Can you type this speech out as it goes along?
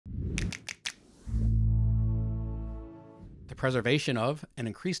preservation of and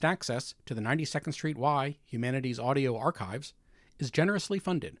increased access to the 92nd Street Y Humanities Audio Archives is generously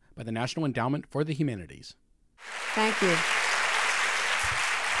funded by the National Endowment for the Humanities. Thank you.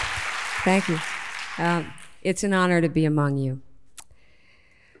 Thank you. It's an honor to be among you.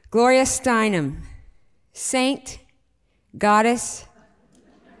 Gloria Steinem, saint, goddess,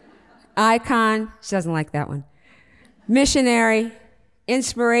 icon, she doesn't like that one, missionary,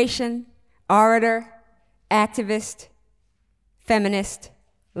 inspiration, orator, activist, feminist,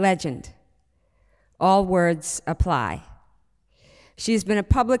 legend. All words apply. She's been a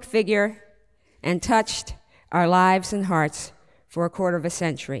public figure and touched our lives and hearts for a quarter of a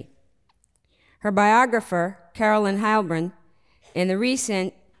century. Her biographer, Carolyn Heilbrunn, in the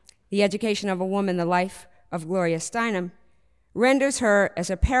recent The Education of a Woman, The Life of Gloria Steinem, renders her as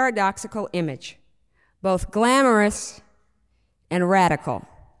a paradoxical image, both glamorous and radical.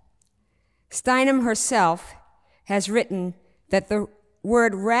 Steinem herself has written that the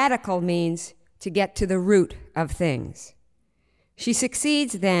word radical means to get to the root of things. She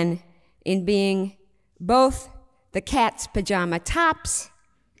succeeds then in being both the cat's pajama tops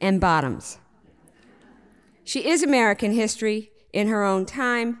and bottoms. She is American history in her own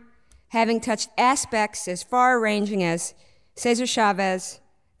time, having touched aspects as far-ranging as Cesar Chavez,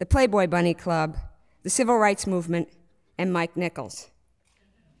 the Playboy Bunny Club, the Civil Rights Movement, and Mike Nichols.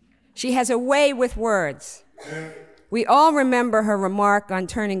 She has a way with words. We all remember her remark on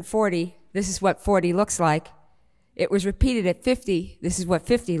turning 40, "This is what 40 looks like." It was repeated at 50, "This is what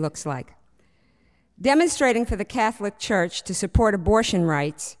 50 looks like." Demonstrating for the Catholic Church to support abortion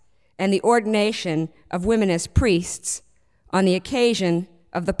rights and the ordination of women as priests on the occasion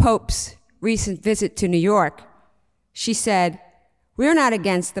of the Pope's recent visit to New York, she said, "We're not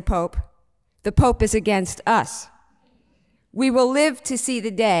against the Pope. The Pope is against us. We will live to see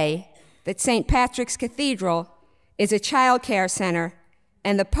the day that St. Patrick's Cathedral is a child care center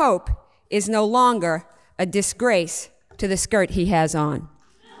and the Pope is no longer a disgrace to the skirt he has on."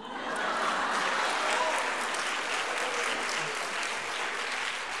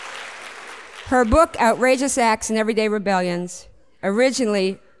 Her book, Outrageous Acts and Everyday Rebellions,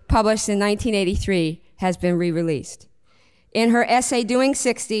 originally published in 1983, has been re-released. In her essay, Doing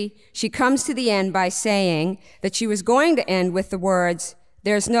 60, she comes to the end by saying that she was going to end with the words,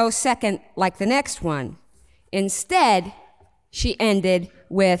 "There's no second like the next one." Instead, she ended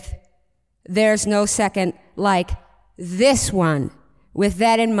with, "There's no second like this one." With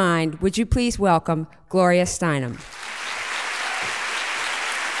that in mind, would you please welcome Gloria Steinem?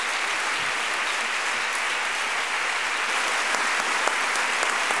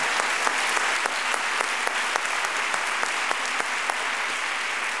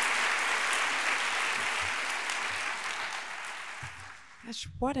 Gosh,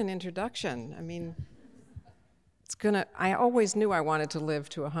 what an introduction. I mean, I always knew I wanted to live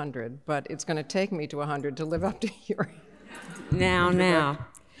to 100, but it's gonna take me to 100 to live up to your... Now,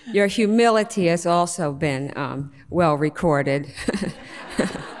 your humility has also been well recorded,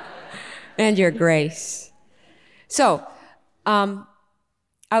 and your grace. So,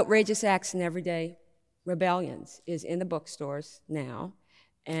 Outrageous Acts and Everyday Rebellions is in the bookstores now,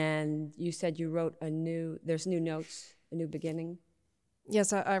 and you said you wrote there's new notes, a new beginning?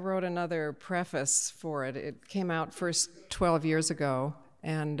 Yes, I wrote another preface for it. It came out first 12 years ago,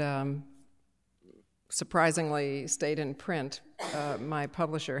 and surprisingly stayed in print. My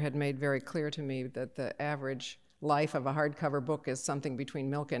publisher had made very clear to me that the average life of a hardcover book is something between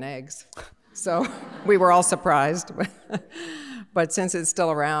milk and eggs. So we were all surprised. But since it's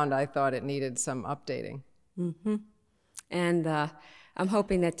still around, I thought it needed some updating. Mm-hmm. And I'm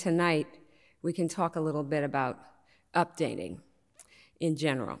hoping that tonight we can talk a little bit about updating in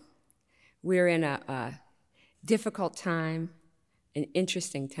general. We're in a difficult time, an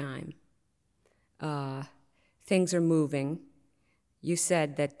interesting time. Things are moving. You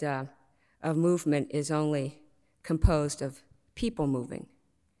said that a movement is only composed of people moving.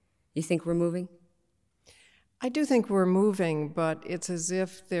 You think we're moving? I do think we're moving, but it's as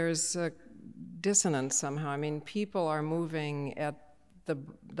if there's a dissonance somehow. I mean, people are moving at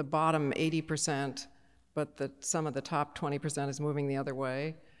the bottom 80%, but some of the top 20% is moving the other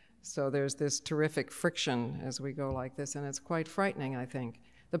way. So there's this terrific friction as we go like this, and it's quite frightening, I think.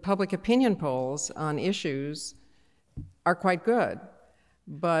 The public opinion polls on issues are quite good,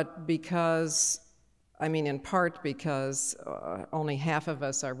 but because, I mean, in part because only half of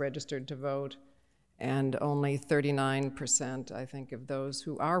us are registered to vote, and only 39%, I think, of those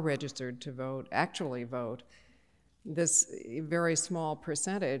who are registered to vote actually vote. This very small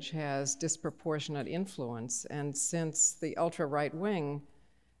percentage has disproportionate influence, and since the ultra-right wing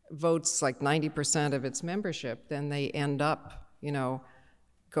votes like 90% of its membership, then they end up,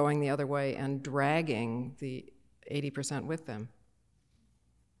 going the other way and dragging the 80% with them.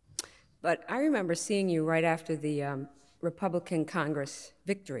 But I remember seeing you right after the Republican Congress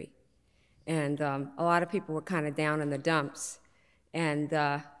victory, and a lot of people were kind of down in the dumps. And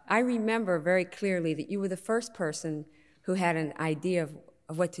I remember very clearly that you were the first person who had an idea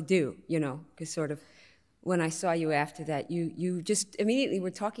of what to do, because sort of when I saw you after that, you just immediately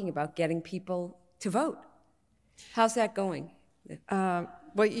were talking about getting people to vote. How's that going?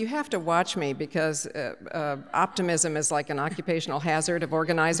 Well, you have to watch me because optimism is like an occupational hazard of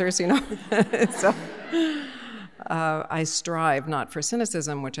organizers, So I strive not for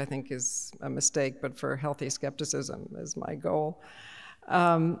cynicism, which I think is a mistake, but for healthy skepticism is my goal.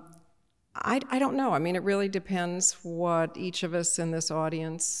 I don't know. I mean, it really depends what each of us in this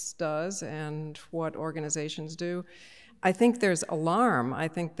audience does and what organizations do. I think there's alarm. I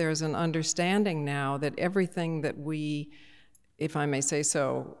think there's an understanding now that everything that we, if I may say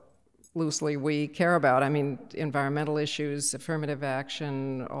so loosely, we care about, I mean, environmental issues, affirmative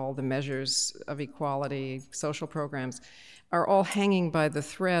action, all the measures of equality, social programs, are all hanging by the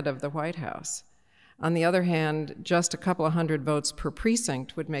thread of the White House. On the other hand, just a couple of hundred votes per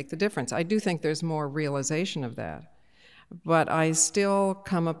precinct would make the difference. I do think there's more realization of that. But I still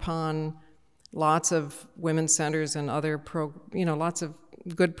come upon lots of women's centers and other, lots of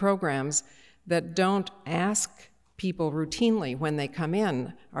good programs that don't ask people routinely when they come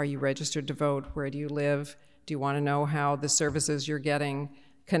in, are you registered to vote? Where do you live? Do you want to know how the services you're getting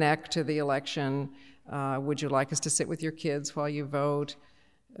connect to the election? Would you like us to sit with your kids while you vote?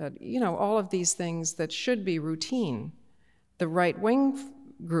 All of these things that should be routine. The right-wing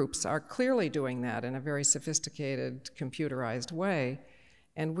groups are clearly doing that in a very sophisticated, computerized way,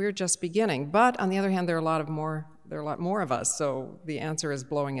 and we're just beginning. But on the other hand, there are a lot more of us, so the answer is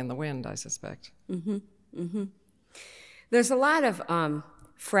blowing in the wind, I suspect. Mm-hmm. Mm-hmm. There's a lot of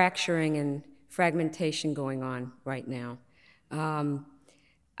fracturing and fragmentation going on right now.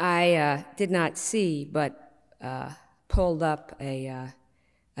 I did not see, but pulled up a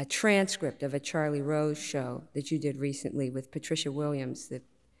transcript of a Charlie Rose show that you did recently with Patricia Williams, the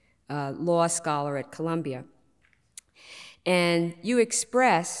law scholar at Columbia. And you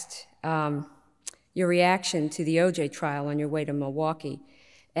expressed your reaction to the OJ trial on your way to Milwaukee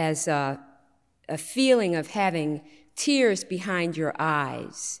as a feeling of having tears behind your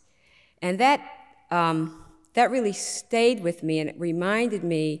eyes. And that really stayed with me, and it reminded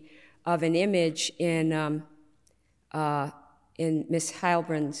me of an image in Miss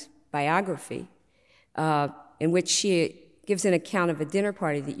Heilbrun's biography, in which she gives an account of a dinner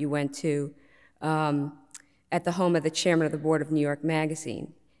party that you went to at the home of the chairman of the board of New York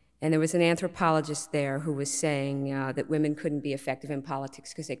Magazine. And there was an anthropologist there who was saying that women couldn't be effective in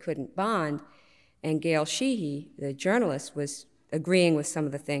politics because they couldn't bond. And Gail Sheehy, the journalist, was agreeing with some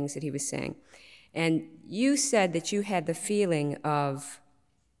of the things that he was saying. And you said that you had the feeling of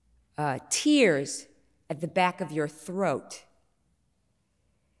tears at the back of your throat.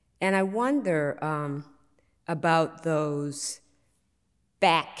 And I wonder about those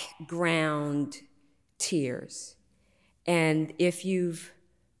background tears, and if you've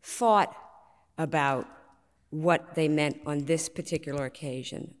thought about what they meant on this particular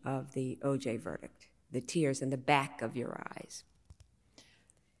occasion of the OJ verdict, the tears in the back of your eyes.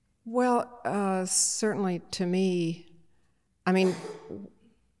 Well, certainly to me, I mean,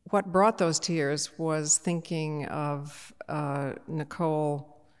 what brought those tears was thinking of Nicole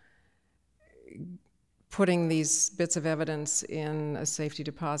putting these bits of evidence in a safety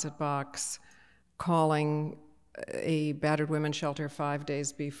deposit box, calling a battered women's shelter 5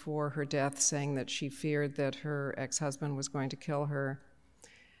 days before her death, saying that she feared that her ex-husband was going to kill her,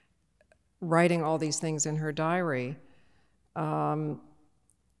 writing all these things in her diary, none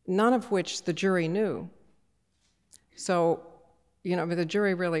of which the jury knew. So, the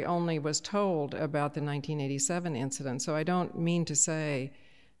jury really only was told about the 1987 incident, so I don't mean to say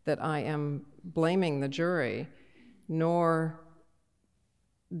that I am blaming the jury, nor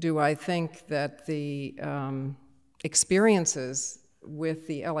do I think that the experiences with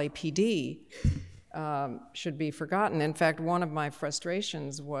the LAPD should be forgotten. In fact, one of my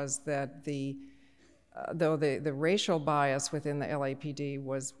frustrations was that though the racial bias within the LAPD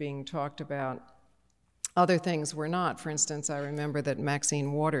was being talked about, other things were not. For instance, I remember that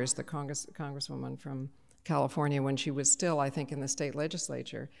Maxine Waters, the congresswoman from California, when she was still, I think, in the state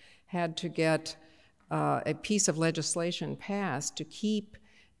legislature, had to get a piece of legislation passed to keep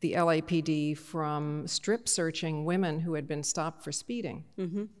the LAPD from strip searching women who had been stopped for speeding.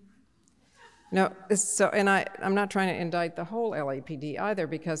 Mm-hmm. No, so, and I'm not trying to indict the whole LAPD either,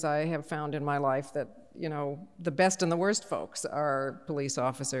 because I have found in my life that, you know, the best and the worst folks are police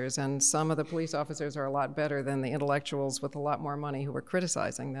officers, and some of the police officers are a lot better than the intellectuals with a lot more money who are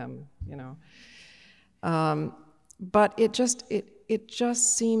criticizing them, you know. But it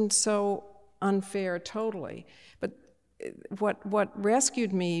just seemed so unfair totally. But what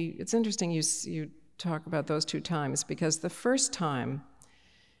rescued me, it's interesting you talk about those two times, because the first time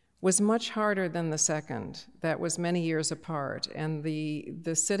was much harder than the second. That was many years apart, and the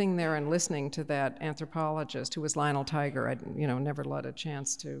sitting there and listening to that anthropologist, who was Lionel Tiger, I never let a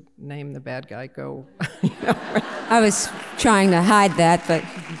chance to name the bad guy go. I was trying to hide that, but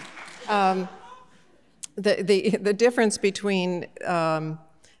the difference between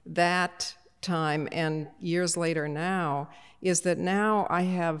that time and years later now is that now I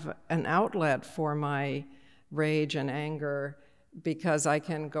have an outlet for my rage and anger, because I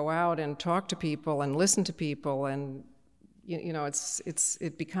can go out and talk to people and listen to people, and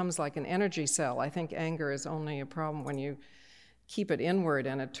it becomes like an energy cell. I think anger is only a problem when you keep it inward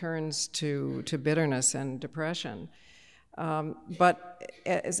and it turns to bitterness and depression. But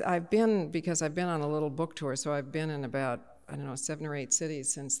as because I've been on a little book tour, so I've been in about, 7 or 8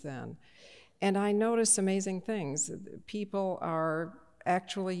 cities since then, and I notice amazing things. People are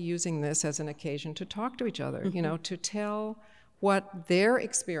actually using this as an occasion to talk to each other, to tell what their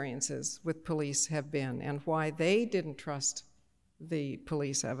experiences with police have been and why they didn't trust the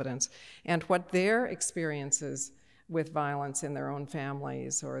police evidence, and what their experiences with violence in their own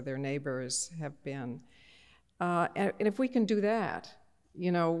families or their neighbors have been. And if we can do that,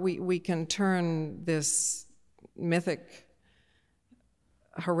 we can turn this mythic,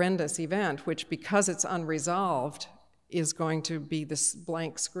 horrendous event, which, because it's unresolved, is going to be this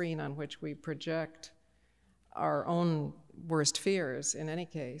blank screen on which we project our own worst fears in any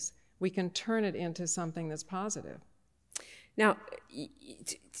case, we can turn it into something that's positive. Now,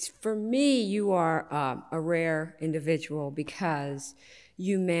 for me, you are a rare individual, because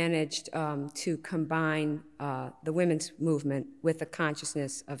you managed to combine the women's movement with the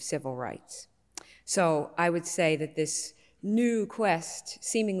consciousness of civil rights. So I would say that this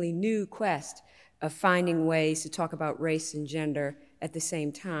seemingly new quest of finding ways to talk about race and gender at the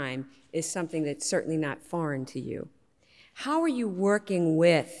same time is something that's certainly not foreign to you. How are you working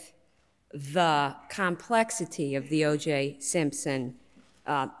with the complexity of the O.J. Simpson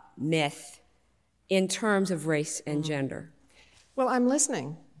myth in terms of race and gender? Well, I'm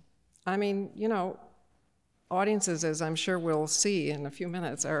listening. I mean, audiences, as I'm sure we'll see in a few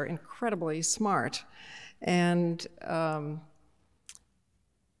minutes, are incredibly smart. And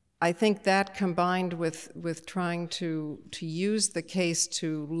I think that, combined with trying to use the case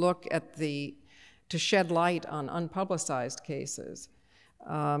to look at to shed light on unpublicized cases,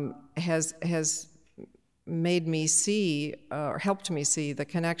 has made me see, or helped me see, the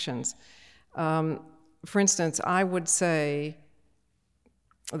connections. For instance, I would say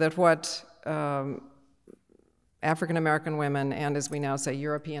that what African American women, and as we now say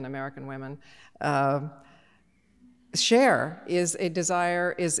European American women, share is a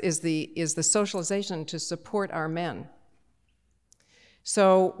desire, is the socialization to support our men.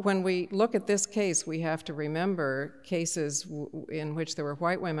 So when we look at this case, we have to remember cases in which there were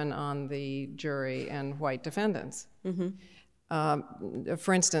white women on the jury and white defendants. Mm-hmm.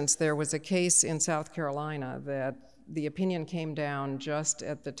 For instance, there was a case in South Carolina that the opinion came down just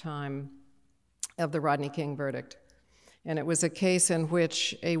at the time of the Rodney King verdict. And it was a case in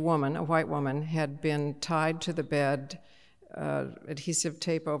which a white woman, had been tied to the bed, adhesive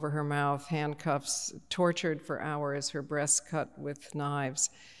tape over her mouth, handcuffs, tortured for hours, her breasts cut with knives.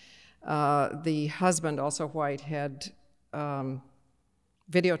 The husband, also white, had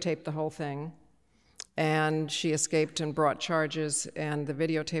videotaped the whole thing, and she escaped and brought charges, and the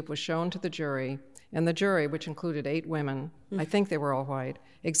videotape was shown to the jury, and the jury, which included 8 women, I think they were all white,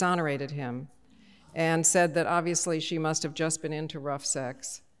 exonerated him and said that obviously she must have just been into rough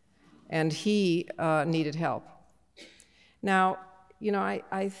sex, and he needed help. Now,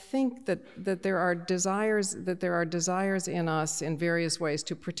 I think that there are desires in us in various ways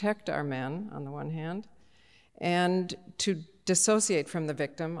to protect our men on the one hand, and to dissociate from the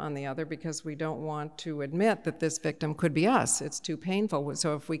victim on the other, because we don't want to admit that this victim could be us. It's too painful.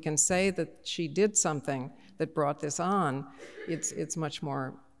 So if we can say that she did something that brought this on, it's much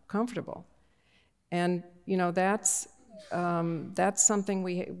more comfortable. And that's something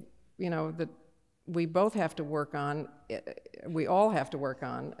that we both have to work on. We all have to work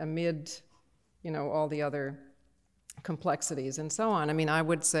on amid, all the other complexities and so on. I mean, I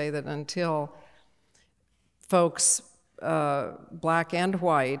would say that until folks black and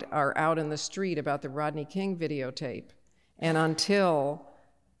white are out in the street about the Rodney King videotape, and until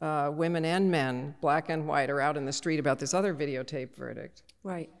women and men, black and white, are out in the street about this other videotape verdict.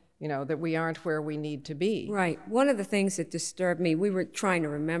 Right. You know, that we aren't where we need to be. Right. One of the things that disturbed me, we were trying to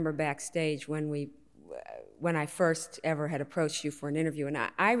remember backstage when I first ever had approached you for an interview, and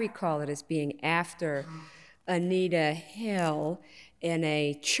I recall it as being after Anita Hill in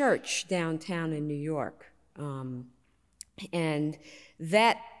a church downtown in New York. And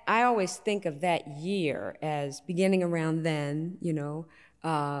that, I always think of that year as beginning around then, you know,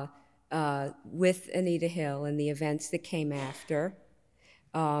 with Anita Hill and the events that came after,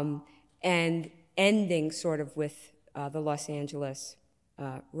 and ending sort of with the Los Angeles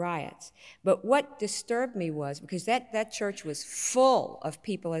riots. But what disturbed me was, because that church was full of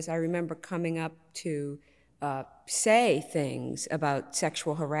people, as I remember, coming up to say things about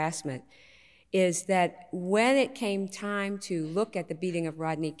sexual harassment, is that when it came time to look at the beating of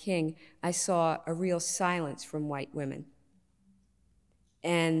Rodney King, I saw a real silence from white women.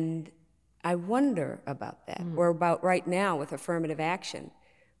 And I wonder about that, or about right now with affirmative action,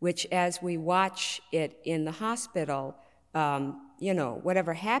 which as we watch it in the hospital, you know,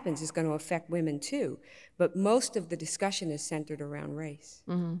 whatever happens is going to affect women too. But most of the discussion is centered around race.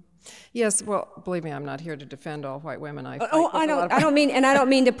 Mm-hmm. Yes, well, believe me, I'm not here to defend all white women. I don't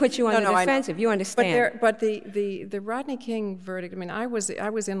mean to put you on the defensive. You understand. But the Rodney King verdict. I mean, I was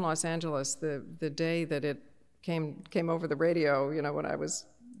in Los Angeles the day that it came over the radio. You know, when I was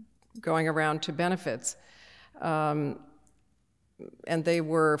going around to benefits, and they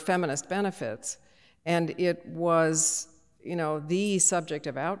were feminist benefits, and it was, you know, the subject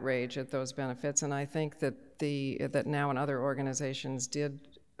of outrage at those benefits. And I think that that now and other organizations did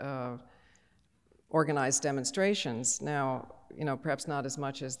organize demonstrations. Now, you know, perhaps not as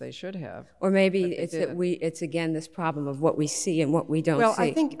much as they should have. Or maybe it's again this problem of what we see and what we don't see. Well,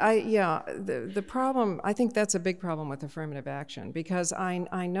 I think the problem, I think that's a big problem with affirmative action, because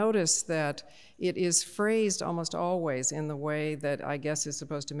I notice that it is phrased almost always in the way that I guess is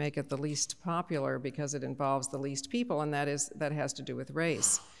supposed to make it the least popular, because it involves the least people, and that has to do with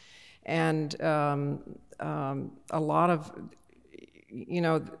race. And a lot of, you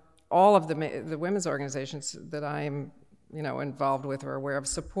know, all of the women's organizations that I'm, you know, involved with or aware of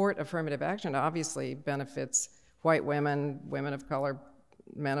support affirmative action. Obviously benefits white women, women of color,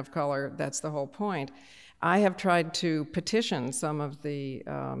 men of color. That's the whole point. I have tried to petition some of the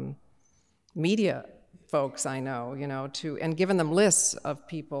media folks I know, you know, and given them lists of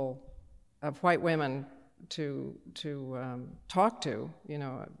people, of white women to talk to, you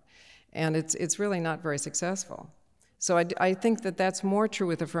know, and it's really not very successful. So I think that that's more true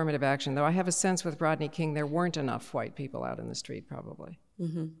with affirmative action, though I have a sense with Rodney King there weren't enough white people out in the street, probably.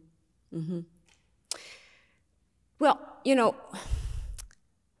 Mm-hmm. Mm-hmm. Well, you know,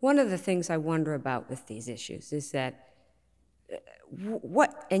 one of the things I wonder about with these issues is that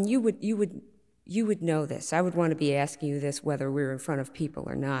and you would know this. I would want to be asking you this whether we're in front of people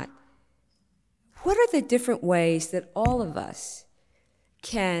or not. What are the different ways that all of us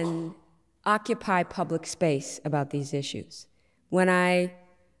can occupy public space about these issues? When I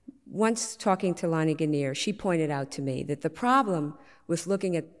once talking to Lonnie Gannier, she pointed out to me that the problem with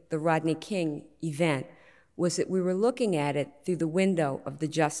looking at the Rodney King event was that we were looking at it through the window of the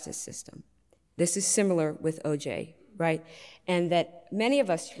justice system. This is similar with OJ, right? And that many of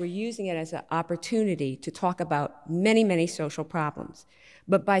us were using it as an opportunity to talk about many, many social problems.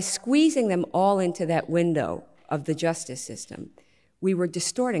 But by squeezing them all into that window of the justice system, we were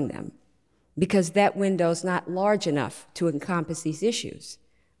distorting them, because that window's not large enough to encompass these issues.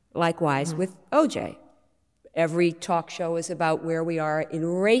 Likewise with OJ. Every talk show is about where we are in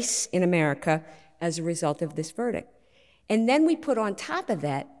race in America as a result of this verdict. And then we put on top of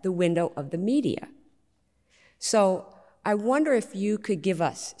that the window of the media. So I wonder if you could give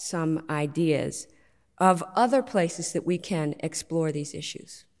us some ideas of other places that we can explore these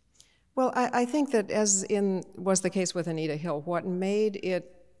issues. Well, I think that as was the case with Anita Hill, what made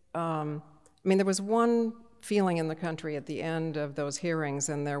it, I mean, there was one feeling in the country at the end of those hearings,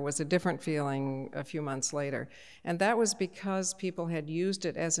 and there was a different feeling a few months later. And that was because people had used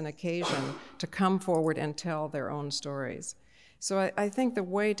it as an occasion to come forward and tell their own stories. So I think the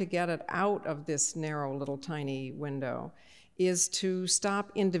way to get it out of this narrow little tiny window is to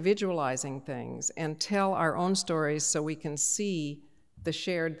stop individualizing things and tell our own stories so we can see the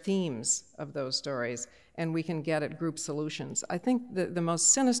shared themes of those stories, and we can get at group solutions. I think the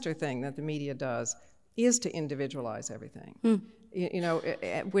most sinister thing that the media does is to individualize everything.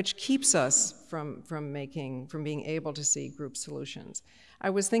 which keeps us from being able to see group solutions.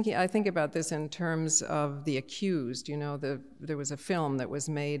 I think about this in terms of the accused. There was a film that was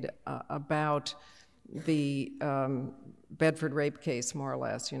made about the Bedford rape case, more or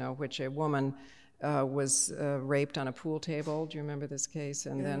less, which a woman was raped on a pool table. Do you remember this case?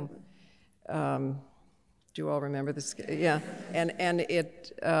 And then, do you all remember this? Yeah, and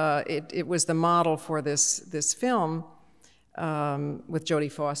it was the model for this film with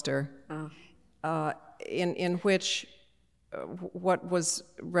Jodie Foster, in which what was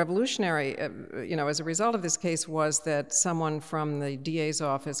revolutionary, as a result of this case, was that someone from the DA's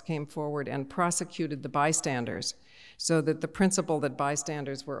office came forward and prosecuted the bystanders, so that the principle that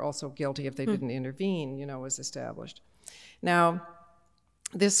bystanders were also guilty if they didn't intervene, was established. Now,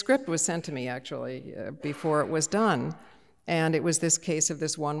 this script was sent to me, actually, before it was done, and it was this case of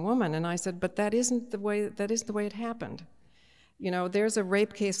this one woman, and I said, but that isn't the way it happened. There's a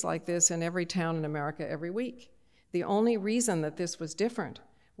rape case like this in every town in America every week. The only reason that this was different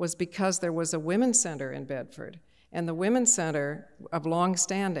was because there was a women's center in Bedford, and the women's center of long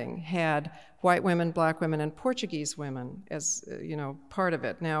standing had white women, black women, and Portuguese women as part of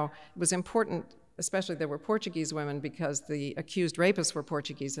it. Now, it was important, especially there were Portuguese women, because the accused rapists were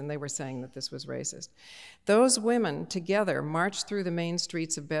Portuguese, and they were saying that this was racist. Those women together marched through the main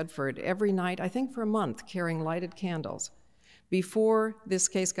streets of Bedford every night, I think for a month, carrying lighted candles, before this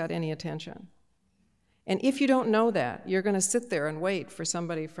case got any attention. And if you don't know that, you're going to sit there and wait for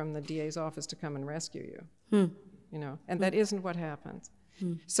somebody from the DA's office to come and rescue you. And that isn't what happens.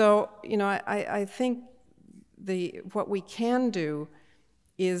 So, I think what we can do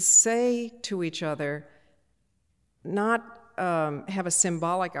is say to each other, not have a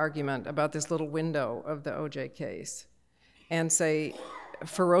symbolic argument about this little window of the OJ case, and say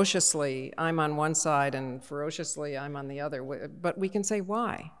ferociously, I'm on one side, and ferociously, I'm on the other. But we can say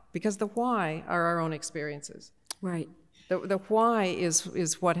why. Because the why are our own experiences. Right. The why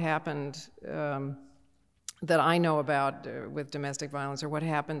is what happened that I know about with domestic violence, or what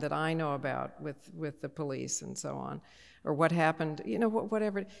happened that I know about with the police and so on, or what happened,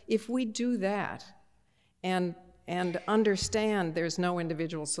 whatever. If we do that and understand there's no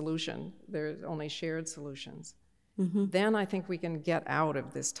individual solution, there's only shared solutions, then I think we can get out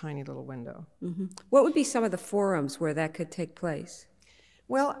of this tiny little window. What would be some of the forums where that could take place?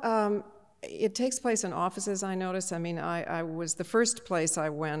 Well, it takes place in offices, I notice. I mean, I was, the first place I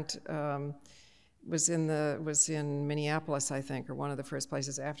went was in Minneapolis, I think, or one of the first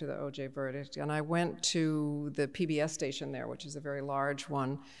places after the OJ verdict. And I went to the PBS station there, which is a very large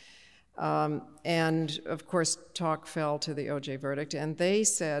one. And of course, talk fell to the OJ verdict. And they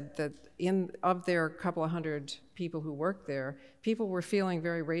said that of their couple of hundred people who worked there, people were feeling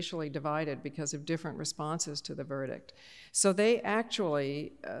very racially divided because of different responses to the verdict. So they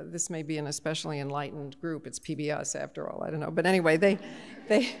actually, this may be an especially enlightened group, it's PBS after all, I don't know. But anyway, they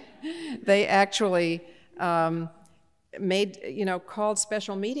actually called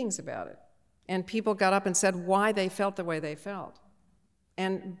special meetings about it. And people got up and said why they felt the way they felt.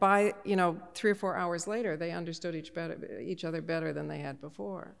 And by 3 or 4 hours later, they understood each other better than they had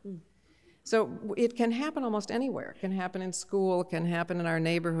before. So it can happen almost anywhere. It can happen in school, it can happen in our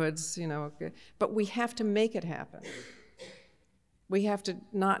neighborhoods, but we have to make it happen. We have to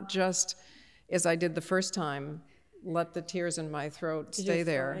not just, as I did the first time, let the tears in my throat stay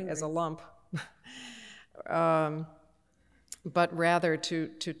there as a lump, but rather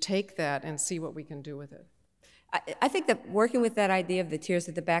to take that and see what we can do with it. I think that working with that idea of the tears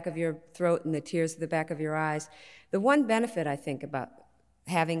at the back of your throat and the tears at the back of your eyes, the one benefit I think about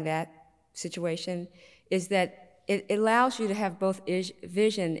having that situation is that it allows you to have both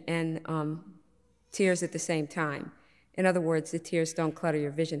vision and tears at the same time. In other words, the tears don't clutter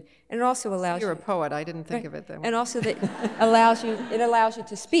your vision, and it also allows You're a poet. I didn't think of it that way. And also that allows you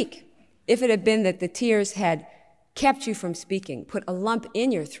to speak. If it had been that the tears had kept you from speaking, put a lump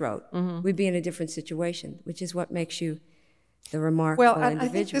in your throat, we'd be in a different situation, which is what makes you the remarkable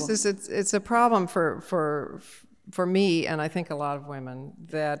individual. I think it's a problem for me, and I think a lot of women,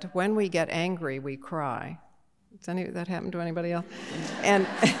 that when we get angry, we cry. Does that happen to anybody else?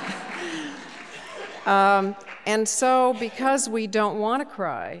 And so because we don't want to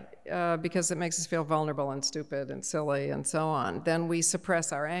cry, because it makes us feel vulnerable and stupid and silly and so on, then we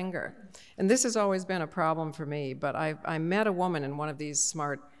suppress our anger. And this has always been a problem for me, but I met a woman in one of these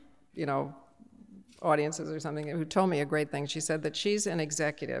smart, audiences or something who told me a great thing. She said that she's an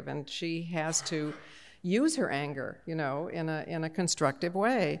executive and she has to use her anger, in a constructive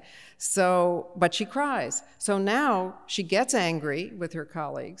way. So, but she cries. So now she gets angry with her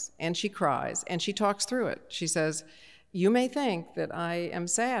colleagues and she cries and she talks through it. She says, you may think that I am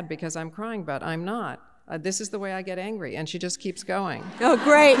sad because I'm crying, but I'm not. This is the way I get angry. And she just keeps going. Oh,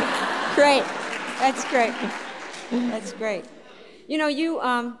 great. Great. That's great. That's great. You know, you,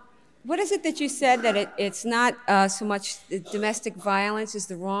 what is it that you said, that it's not so much domestic violence is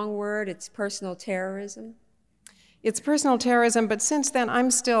the wrong word, it's personal terrorism? It's personal terrorism, but since then,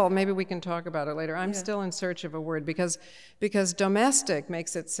 I'm still, maybe we can talk about it later, I'm still in search of a word, because domestic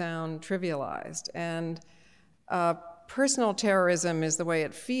makes it sound trivialized. And personal terrorism is the way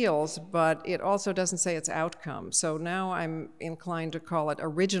it feels, but it also doesn't say its outcome. So now I'm inclined to call it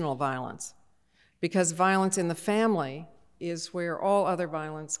original violence, because violence in the family is where all other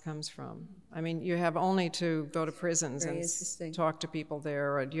violence comes from. I mean, you have only to go to prisons and talk to people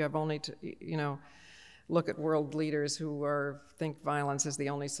there, or you have only to, you know, look at world leaders who think violence is the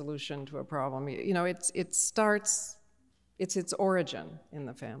only solution to a problem. You know, it's its origin in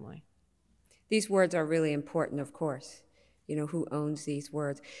the family. These words are really important, of course. You know, who owns these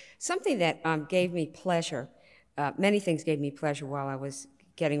words? Something that gave me pleasure, many things gave me pleasure while I was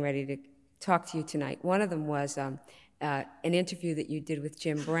getting ready to talk to you tonight. One of them was an interview that you did with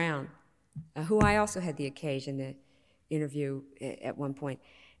Jim Brown, who I also had the occasion to interview at one point.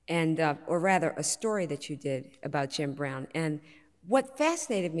 And, or rather, a story that you did about Jim Brown. And what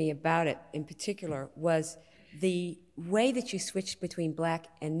fascinated me about it in particular was the way that you switched between black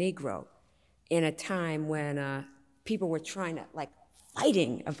and Negro in a time when people were trying to, like,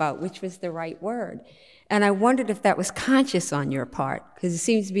 fighting about which was the right word. And I wondered if that was conscious on your part, because it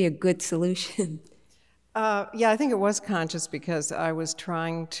seems to be a good solution. Yeah, I think it was conscious, because I was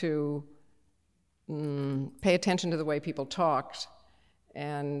trying to pay attention to the way people talked.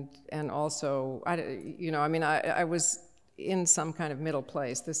 And also, I was in some kind of middle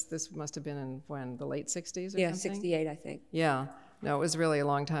place. This must have been in when, the late 60s or yeah, something? 68, I think. Yeah, no, it was really a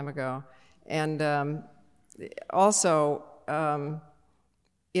long time ago. And also,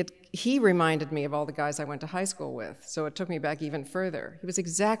 he reminded me of all the guys I went to high school with, so it took me back even further. He was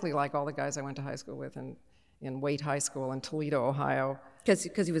exactly like all the guys I went to high school with in Waite High School in Toledo, Ohio.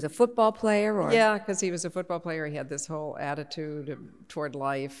 Because he was a football player, or? Yeah, because he was a football player. He had this whole attitude toward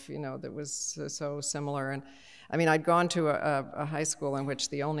life, you know, that was so similar. And I mean, I'd gone to a high school in which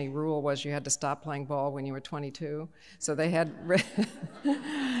the only rule was you had to stop playing ball when you were 22. So they had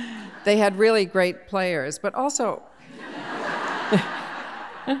they had really great players, but also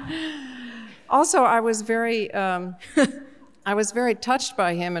I was very touched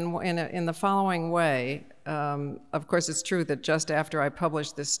by him in the following way. Of course, it's true that just after I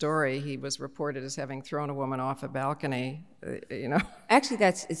published this story, he was reported as having thrown a woman off a balcony. You know. Actually,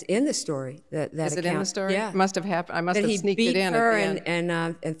 it's in the story. That is it account. In the story? Yeah. It must have happened. I must have sneaked it in. That he at beat the end.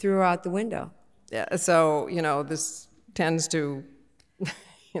 her and threw her out the window. Yeah. So you know, this tends to,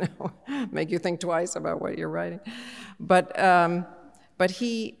 you know, make you think twice about what you're writing. But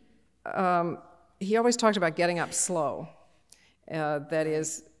he always talked about getting up slow. That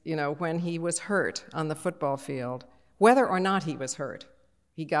is, you know, when he was hurt on the football field, whether or not he was hurt,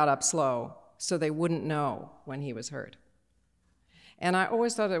 he got up slow so they wouldn't know when he was hurt. And I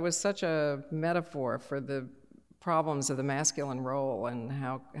always thought it was such a metaphor for the problems of the masculine role and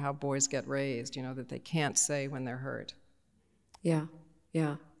how boys get raised, you know, that they can't say when they're hurt. Yeah,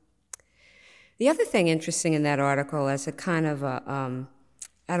 yeah. The other thing interesting in that article as a kind of a,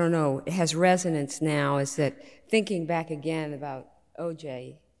 I don't know, it has resonance now, is that thinking back again about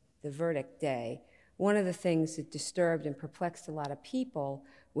O.J., the verdict day, one of the things that disturbed and perplexed a lot of people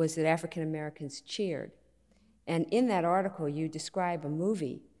was that African Americans cheered. And in that article, you describe a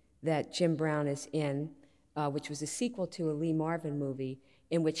movie that Jim Brown is in, which was a sequel to a Lee Marvin movie,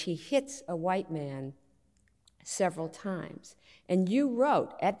 in which he hits a white man several times. And you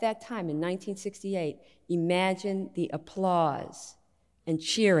wrote, at that time in 1968, imagine the applause and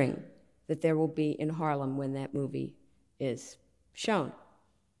cheering that there will be in Harlem when that movie is shown.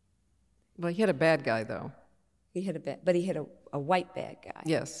 Well, he hit a bad guy, though. He hit but he hit a white bad guy.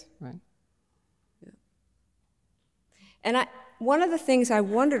 Yes, right. Yeah. And one of the things I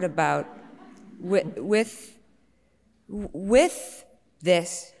wondered about with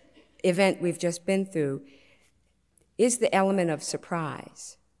this event we've just been through is the element of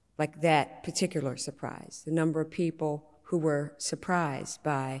surprise, like that particular surprise, the number of people who were surprised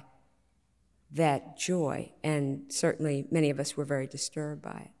by that joy, and certainly many of us were very disturbed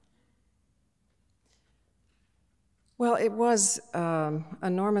by it. Well, it was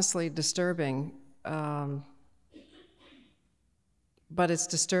enormously disturbing, but it's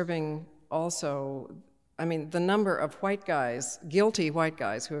disturbing also, I mean, the number of white guys, guilty white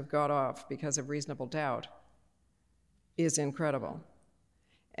guys who have got off because of reasonable doubt is incredible.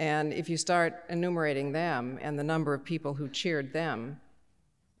 And if you start enumerating them and the number of people who cheered them,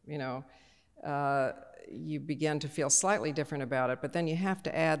 you know, you begin to feel slightly different about it, but then you have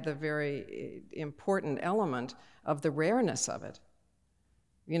to add the very important element of the rareness of it.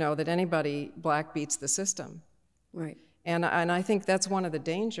 You know, that anybody black beats the system. Right. And I think that's one of the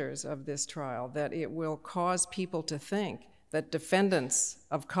dangers of this trial, that it will cause people to think that defendants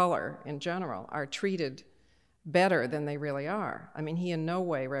of color in general are treated better than they really are. I mean, he in no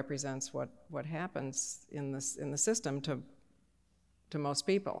way represents what happens in the system to most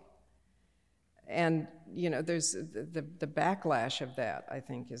people. And, you know, there's the backlash of that, I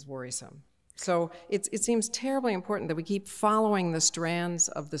think, is worrisome. So it seems terribly important that we keep following the strands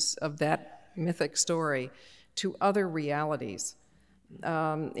of that mythic story to other realities.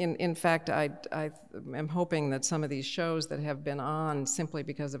 In fact, I am hoping that some of these shows that have been on simply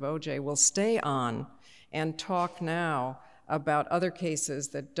because of OJ will stay on and talk now about other cases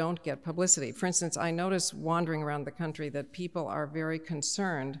that don't get publicity. For instance, I notice wandering around the country that people are very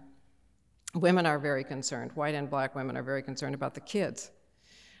concerned, women are very concerned, white and black women are very concerned about the kids.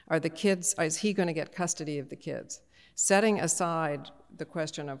 Is he going to get custody of the kids? Setting aside the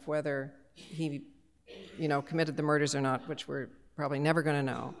question of whether he, you know, committed the murders or not, which we're probably never going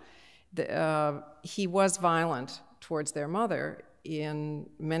to know, he was violent towards their mother in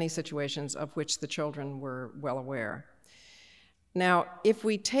many situations of which the children were well aware. Now, if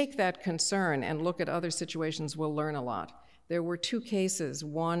we take that concern and look at other situations, we'll learn a lot. There were two cases,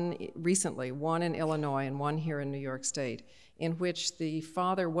 one recently, one in Illinois and one here in New York State, in which the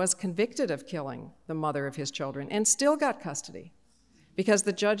father was convicted of killing the mother of his children and still got custody because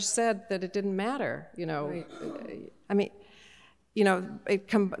the judge said that it didn't matter, you know. Right. I mean, you know,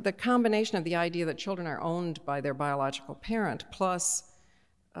 the combination of the idea that children are owned by their biological parent plus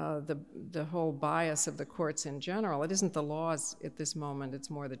the whole bias of the courts in general, it isn't the laws at this moment, it's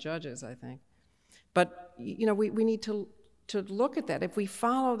more the judges, I think. But, you know, we need to look at that. If we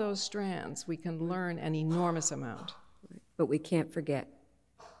follow those strands, we can learn an enormous amount. But we can't forget.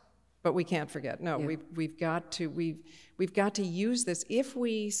 But we can't forget. No, yeah. we've got to use this. If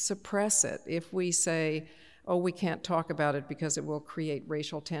we suppress it, if we say, oh, we can't talk about it because it will create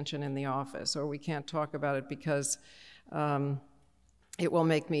racial tension in the office, or we can't talk about it because it will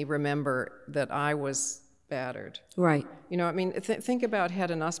make me remember that I was battered. Right. You know, I mean, think about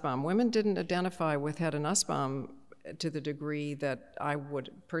Hedda Nussbaum. Women didn't identify with Hedda Nussbaum to the degree that I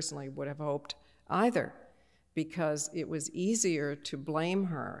personally would have hoped either, because it was easier to blame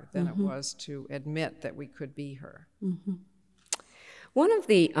her than it was to admit that we could be her. Mm-hmm. One of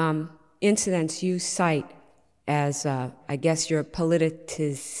the incidents you cite as, I guess, your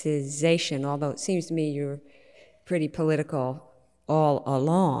politicization, although it seems to me you're pretty political all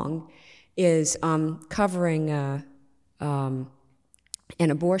along, is covering an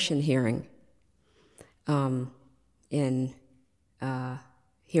abortion hearing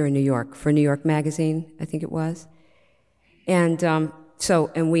here in New York, for New York Magazine, I think it was. And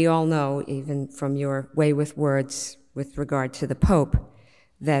and we all know, even from your way with words with regard to the Pope,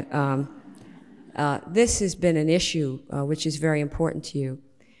 that this has been an issue which is very important to you.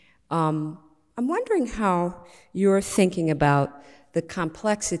 I'm wondering how you're thinking about the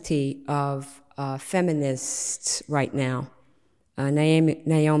complexity of feminists right now.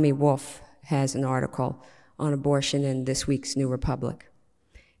 Naomi Wolf has an article on abortion in this week's New Republic.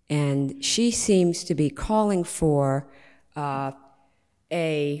 And she seems to be calling for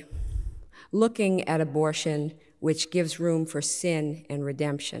looking at abortion which gives room for sin and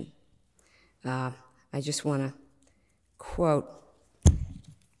redemption. I just want to quote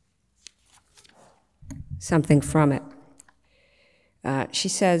something from it. She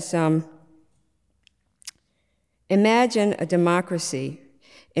says, imagine a democracy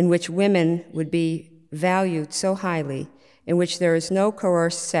in which women would be valued so highly, in which there is no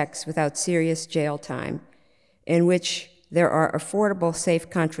coerced sex without serious jail time, in which there are affordable, safe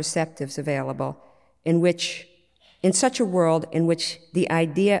contraceptives available, in such a world in which the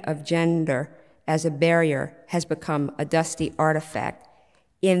idea of gender as a barrier has become a dusty artifact.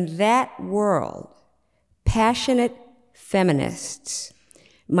 In that world, passionate feminists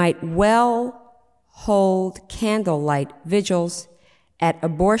might well hold candlelight vigils at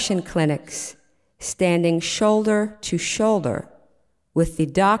abortion clinics, standing shoulder to shoulder with the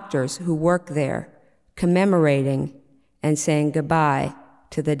doctors who work there, commemorating and saying goodbye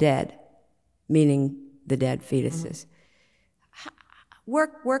to the dead, meaning the dead fetuses.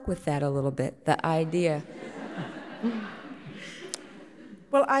 Work with that a little bit, the idea.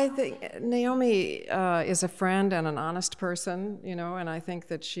 Well, I think Naomi is a friend and an honest person, you know, and I think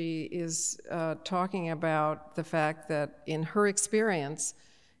that she is talking about the fact that in her experience,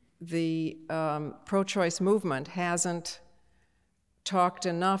 the pro-choice movement hasn't talked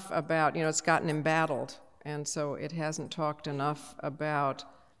enough about, it's gotten embattled, and so it hasn't talked enough about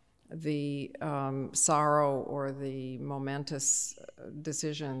the sorrow or the momentous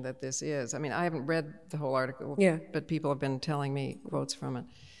decision that this is. I mean, I haven't read the whole article, but people have been telling me quotes from it.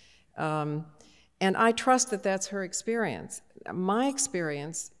 And I trust that that's her experience. My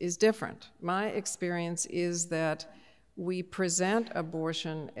experience is different. My experience is that we present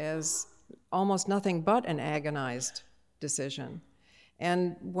abortion as almost nothing but an agonized decision.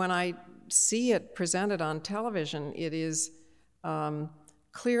 And when I see it presented on television, it is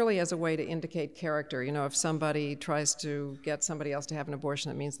clearly as a way to indicate character. If somebody tries to get somebody else to have an abortion,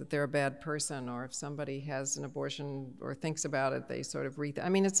 it means that they're a bad person, or if somebody has an abortion or thinks about it, they sort of I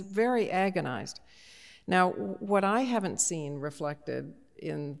mean, it's very agonized. Now, what I haven't seen reflected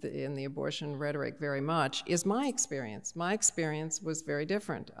in the abortion rhetoric very much is my experience. My experience was very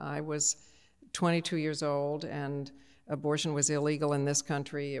different. I was 22 years old, and abortion was illegal in this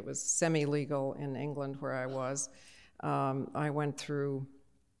country. It was semi-legal in England, where I was. I went through,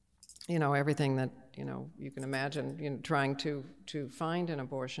 everything that, you can imagine, trying to find an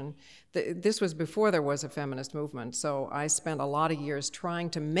abortion. This was before there was a feminist movement, so I spent a lot of years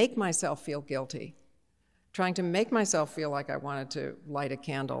trying to make myself feel guilty, trying to make myself feel like I wanted to light a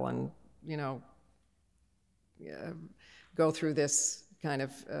candle and, go through this kind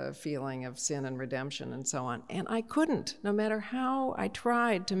of feeling of sin and redemption and so on. And I couldn't. No matter how I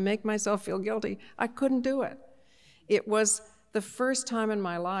tried to make myself feel guilty, I couldn't do it. It was the first time in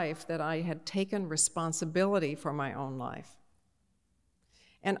my life that I had taken responsibility for my own life.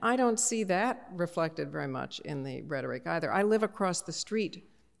 And I don't see that reflected very much in the rhetoric either. I live across the street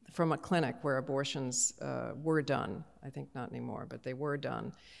from a clinic where abortions were done. I think not anymore, but they were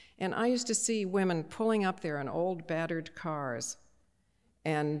done. And I used to see women pulling up there in old battered cars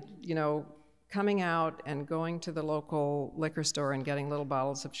and, coming out and going to the local liquor store and getting little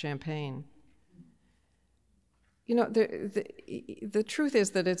bottles of champagne. The truth is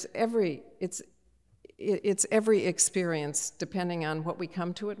that it's every experience depending on what we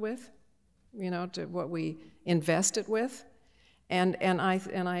come to it with, to what we invest it with. And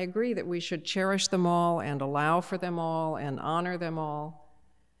I agree that we should cherish them all and allow for them all and honor them all.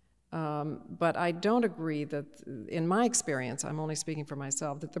 But I don't agree that, in my experience, I'm only speaking for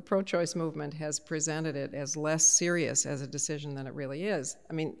myself, that the pro-choice movement has presented it as less serious as a decision than it really is.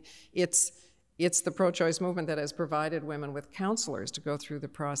 I mean, it's the pro-choice movement that has provided women with counselors to go through the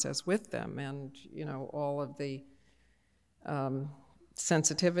process with them, and all of the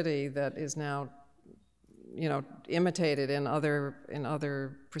sensitivity that is now imitated in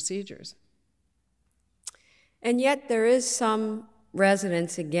other procedures. And yet there is some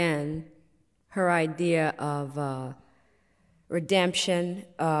resonance, again, her idea of redemption,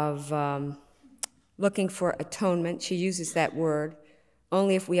 of looking for atonement. She uses that word.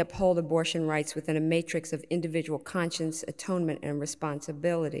 Only if we uphold abortion rights within a matrix of individual conscience, atonement, and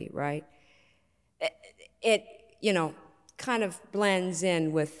responsibility, right? It kind of blends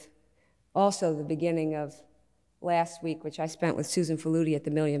in with also the beginning of last week, which I spent with Susan Faludi at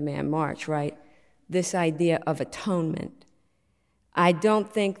the Million Man March, right? This idea of atonement. I don't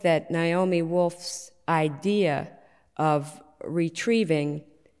think that Naomi Wolf's idea of retrieving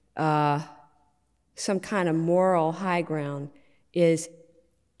some kind of moral high ground is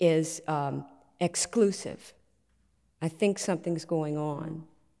exclusive. I think something's going on.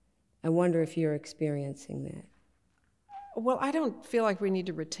 I wonder if you're experiencing that. Well, I don't feel like we need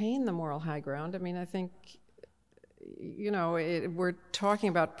to retain the moral high ground. I mean, I think, we're talking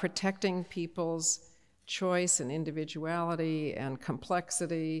about protecting people's choice and individuality and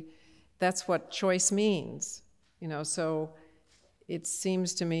complexity. That's what choice means, so it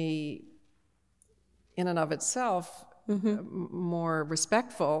seems to me, in and of itself, more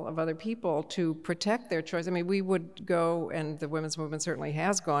respectful of other people to protect their choice. I mean, we would go, and the women's movement certainly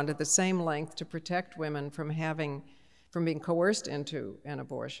has gone to the same length to protect women from being coerced into an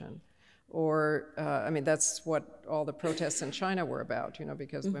abortion. Or, that's what all the protests in China were about,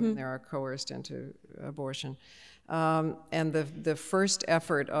 because women there are coerced into abortion. And the first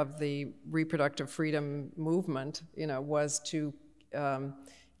effort of the reproductive freedom movement, was to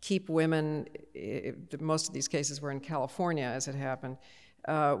keep women, most of these cases were in California as it happened,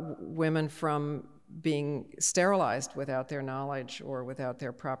 women from being sterilized without their knowledge or without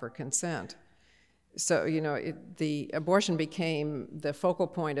their proper consent. So, the abortion became the focal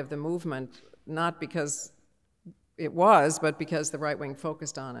point of the movement, not because it was, but because the right wing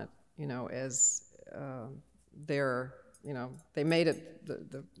focused on it, as they made it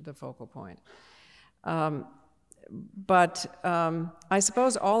the focal point. But I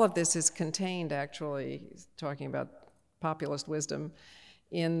suppose all of this is contained, actually, talking about populist wisdom,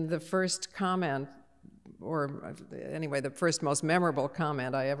 in the first comment, or anyway, the first most memorable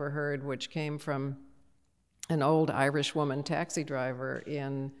comment I ever heard, which came from an old Irish woman taxi driver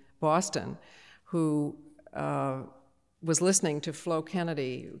in Boston who was listening to Flo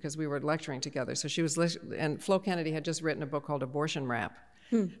Kennedy, because we were lecturing together. So she was listening, and Flo Kennedy had just written a book called Abortion Rap.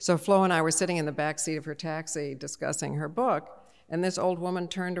 So Flo and I were sitting in the back seat of her taxi discussing her book, and this old woman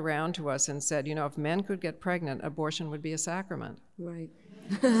turned around to us and said, you know, if men could get pregnant, abortion would be a sacrament. Right.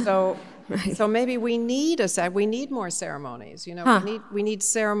 So, so maybe we need we need more ceremonies. You know, we need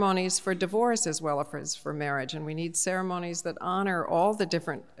ceremonies for divorce as well as for marriage, and we need ceremonies that honor all the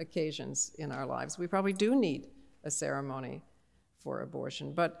different occasions in our lives. We probably do need a ceremony for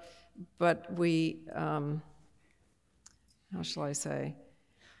abortion, but we, how shall I say?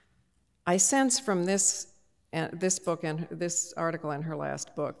 I sense from this book and this article and her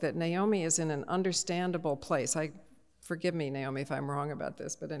last book that Naomi is in an understandable place. Forgive me, Naomi, if I'm wrong about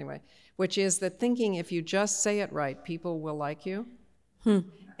this, but anyway, which is that thinking if you just say it right, people will like you.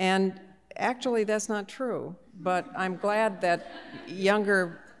 And actually, that's not true, but I'm glad that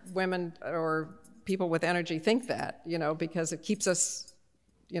younger women or people with energy think that, you know, because it keeps us,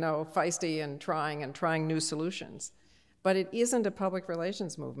 you know, feisty and trying new solutions. But it isn't a public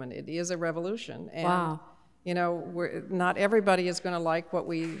relations movement. It is a revolution. And, wow. You know, not everybody is going to like what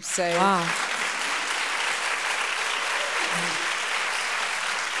we say. Wow.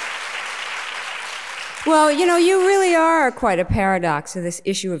 Well, you know, you really are quite a paradox of this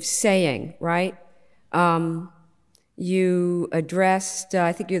issue of saying, right? You addressed,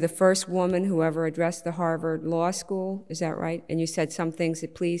 I think you're the first woman who ever addressed the Harvard Law School, is that right? And you said some things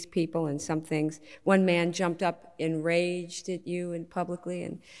that pleased people and some things, one man jumped up enraged at you and publicly.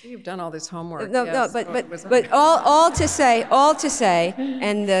 And you've done all this homework. No, yes, but all to say,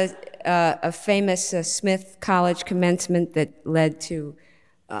 and a famous Smith College commencement that led to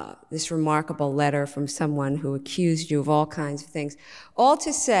this remarkable letter from someone who accused you of all kinds of things. All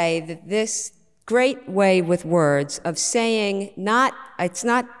to say that this great way with words of saying it's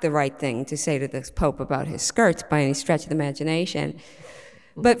not the right thing to say to the Pope about his skirts by any stretch of the imagination,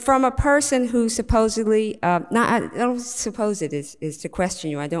 but from a person who supposedly, I don't suppose it is to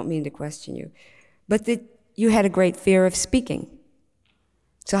question you, I don't mean to question you, but that you had a great fear of speaking.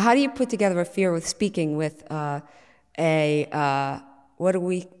 So how do you put together a fear with speaking with how do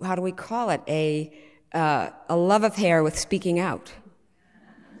we call it? A love affair with speaking out?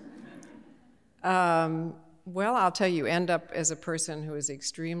 Well, I'll tell you, end up as a person who is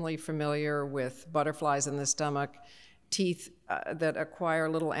extremely familiar with butterflies in the stomach, teeth that acquire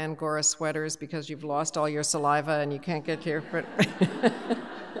little Angora sweaters because you've lost all your saliva and you can't get your...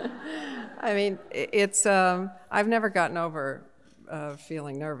 I mean, it's... I've never gotten over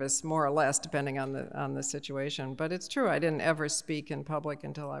feeling nervous, more or less, depending on the situation. But it's true, I didn't ever speak in public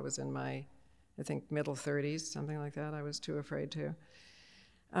until I was in my, I think, middle 30s, something like that. I was too afraid to.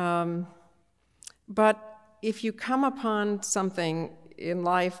 But if you come upon something in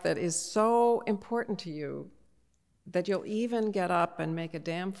life that is so important to you that you'll even get up and make a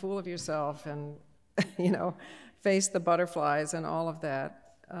damn fool of yourself and, you know, face the butterflies and all of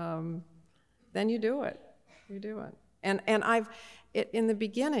that, then you do it. You do it. And in the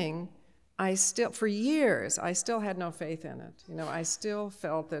beginning, for years, I still had no faith in it. You know, I still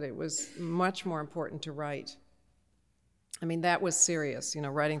felt that it was much more important to write. I mean, that was serious, you know,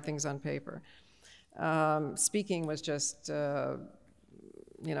 writing things on paper. Speaking was just,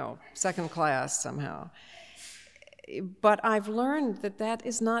 you know, second class somehow. But I've learned that that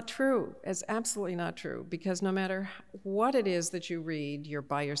is not true. It's absolutely not true, because no matter what it is that you read, you're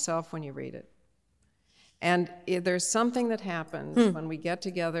by yourself when you read it. And there's something that happens when we get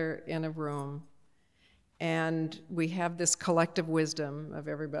together in a room and we have this collective wisdom of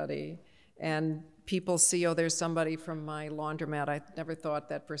everybody, and people see, oh, there's somebody from my laundromat. I never thought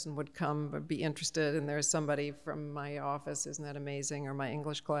that person would come or be interested, and there's somebody from my office, isn't that amazing, or my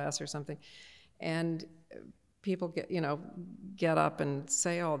English class or something. And people get up and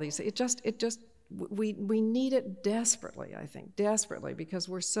say all these. We need it desperately, I think, desperately, because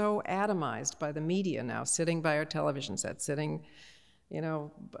we're so atomized by the media now, sitting by our television set, sitting, you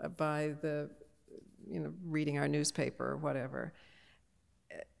know, by the, you know, reading our newspaper or whatever.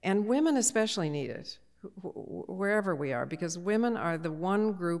 And women especially need it, wherever we are, because women are the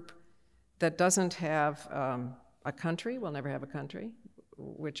one group that doesn't have a country, will never have a country,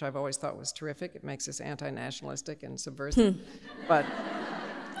 which I've always thought was terrific. It makes us anti-nationalistic and subversive. But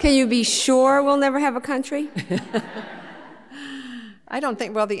can you be sure we'll never have a country? I don't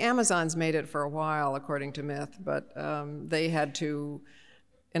think, well, the Amazons made it for a while, according to myth, but they had to,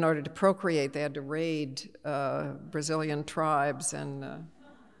 in order to procreate, they had to raid Brazilian tribes and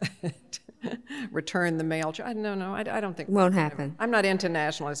return the male child. No, I don't think. Won't happen. I'm not into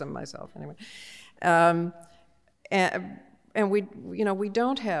nationalism myself, anyway. And we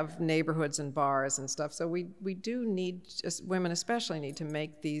don't have neighborhoods and bars and stuff, so we do need, women especially need to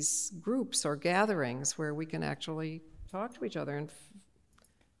make these groups or gatherings where we can actually talk to each other and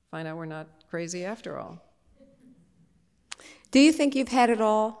find out we're not crazy after all. Do you think you've had it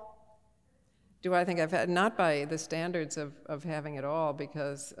all? Do I think I've had, not by the standards of having it all,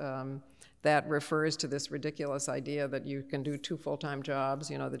 because that refers to this ridiculous idea that you can do 2 full-time jobs,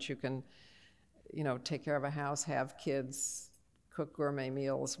 that you can, take care of a house, have kids, cook gourmet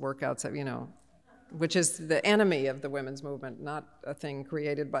meals, work outside, which is the enemy of the women's movement, not a thing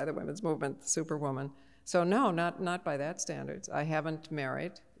created by the women's movement, Superwoman. So no, not by that standards. I haven't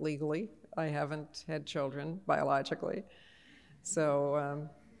married legally. I haven't had children biologically. So,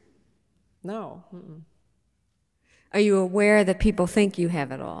 no. Mm-mm. Are you aware that people think you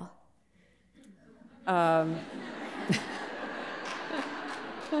have it all? I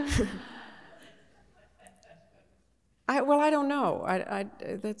don't know.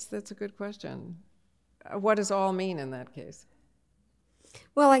 That's a good question. What does all mean in that case?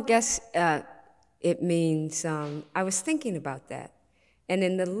 Well, I guess it means, I was thinking about that. And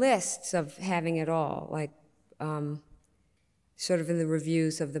in the lists of having it all, like sort of in the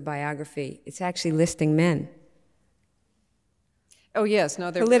reviews of the biography, it's actually listing men. Oh yes,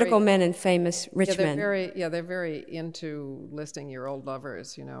 no, they're political very, men and famous rich men. They're very into listing your old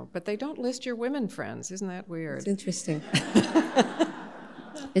lovers, but they don't list your women friends. Isn't that weird? It's interesting.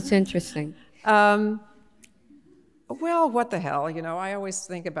 It's interesting. Well, what the hell, I always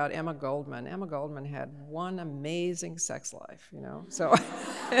think about Emma Goldman. Emma Goldman had one amazing sex life, so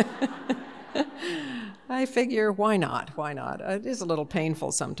I figure, why not? Why not? It is a little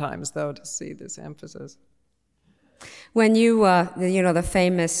painful sometimes, though, to see this emphasis. When you, the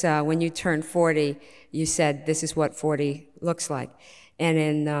famous, when you turned 40, you said, this is what 40 looks like. And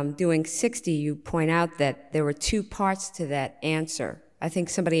in doing 60, you point out that there were 2 parts to that answer. I think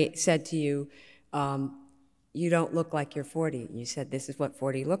somebody said to you, you don't look like you're 40. You said, this is what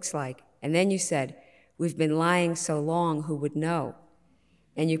 40 looks like. And then you said, we've been lying so long, who would know?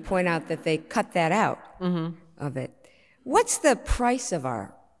 And you point out that they cut that out of it. What's the price of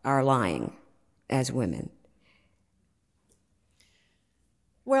our lying as women?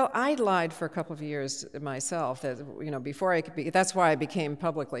 Well, I lied for a couple of years myself, before I could be, that's why I became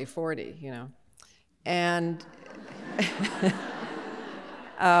publicly 40, And,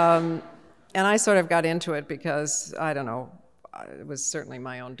 and I sort of got into it because, I don't know, it was certainly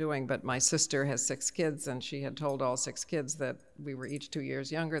my own doing, but my sister has 6 kids, and she had told all 6 kids that we were each 2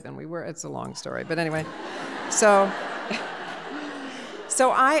 years younger than we were. It's a long story, but anyway. So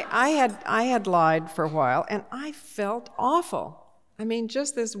I had lied for a while, and I felt awful. I mean,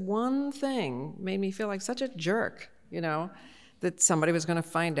 just this one thing made me feel like such a jerk, that somebody was going to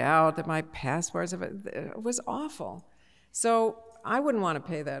find out that my passports, it was awful. So I wouldn't want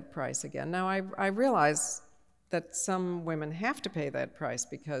to pay that price again. Now, I realize that some women have to pay that price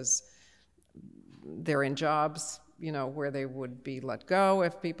because they're in jobs, where they would be let go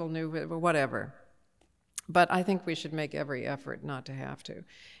if people knew, whatever. But I think we should make every effort not to have to.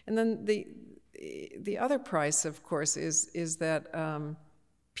 And then the other price, of course, is that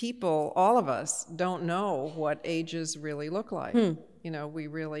people, all of us, don't know what ages really look like. We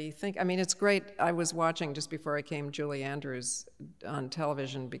really think, it's great. I was watching just before I came Julie Andrews on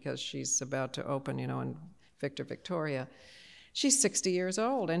television because she's about to open, in Victoria. She's 60 years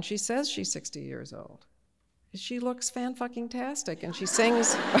old, and she says she's 60 years old. She looks fan-fucking-tastic, and she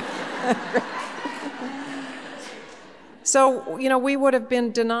sings. So, we would have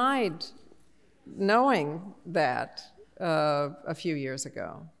been denied knowing that a few years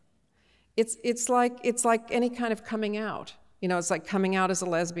ago. It's like any kind of coming out. It's like coming out as a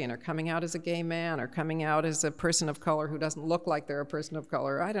lesbian, or coming out as a gay man, or coming out as a person of color who doesn't look like they're a person of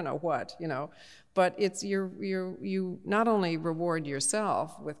color. I don't know what, But it's you not only reward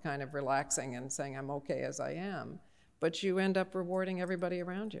yourself with kind of relaxing and saying I'm okay as I am, but you end up rewarding everybody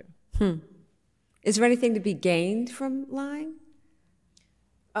around you. Is there anything to be gained from lying?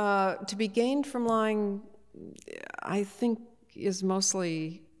 To be gained from lying, I think, is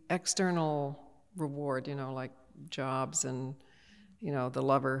mostly external reward, like jobs and, the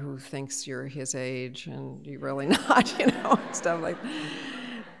lover who thinks you're his age and you're really not, stuff like that.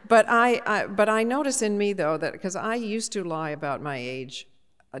 But I notice in me, though, that because I used to lie about my age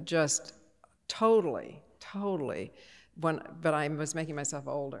just totally, but I was making myself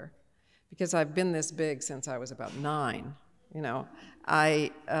older, because I've been this big since I was about 9. You know,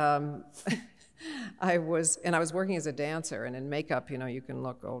 I was working as a dancer, and in makeup, you know, you can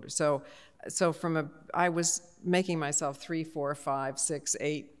look older. So I was making myself 3, 4, 5, 6,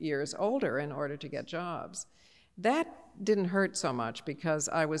 8 years older in order to get jobs. That didn't hurt so much because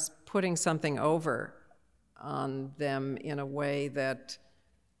I was putting something over on them in a way that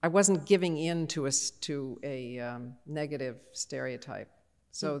I wasn't giving in to a negative stereotype.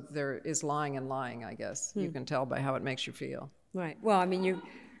 So there is lying and lying, I guess. You can tell by how it makes you feel. Right. Well, I mean,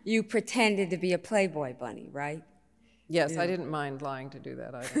 you pretended to be a Playboy bunny, right? Yes, yeah. I didn't mind lying to do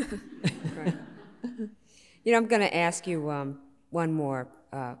that either. Right. You know, I'm going to ask you one more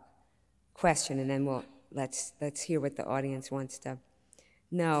question, and then let's hear what the audience wants to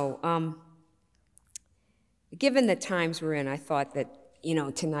know. Given the times we're in, I thought that, you know,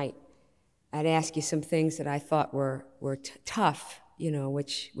 tonight I'd ask you some things that I thought were tough, you know,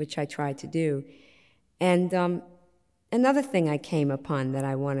 which I tried to do. And another thing I came upon that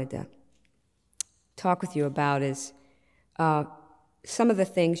I wanted to talk with you about is some of the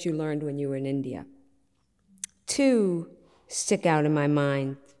things you learned when you were in India. 2 stick out in my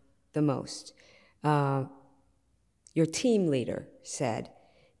mind the most. Your team leader said,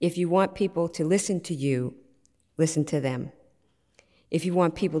 if you want people to listen to you, listen to them. If you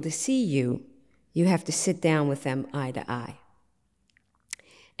want people to see you, you have to sit down with them eye to eye.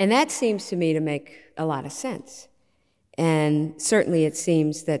 And that seems to me to make a lot of sense. And certainly it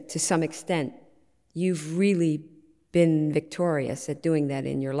seems that to some extent, you've really been victorious at doing that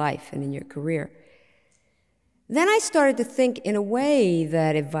in your life and in your career. Then I started to think in a way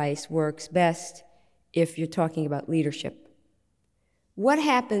that advice works best if you're talking about leadership. What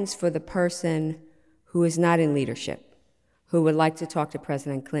happens for the person who is not in leadership, who would like to talk to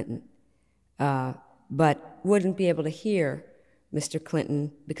President Clinton, but wouldn't be able to hear Mr.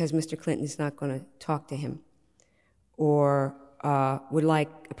 Clinton because Mr. Clinton is not going to talk to him, or a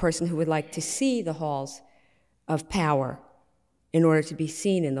person who would like to see the halls of power in order to be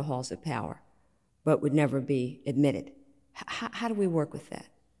seen in the halls of power, but would never be admitted? How do we work with that?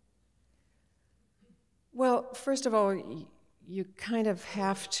 Well, first of all, you kind of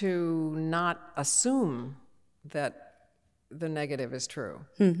have to not assume that the negative is true,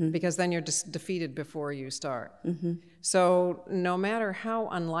 because then you're just defeated before you start. So no matter how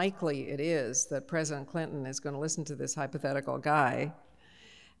unlikely it is that President Clinton is going to listen to this hypothetical guy.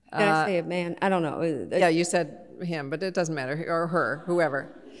 Did I say a man? I don't know. Yeah, you said him, but it doesn't matter, or her,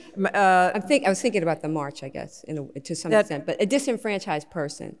 whoever. I was thinking about the march, I guess, to some extent, but a disenfranchised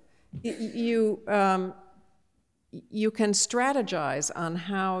person. You can strategize on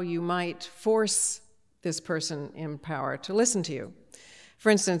how you might force this person in power to listen to you. For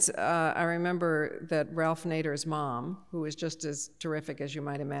instance, I remember that Ralph Nader's mom, who is just as terrific as you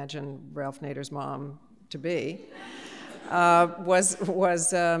might imagine Ralph Nader's mom to be, was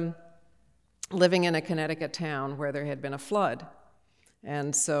living in a Connecticut town where there had been a flood.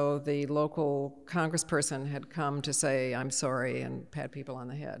 And so the local congressperson had come to say, I'm sorry, and pat people on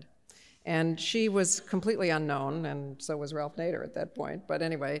the head. And she was completely unknown, and so was Ralph Nader at that point. But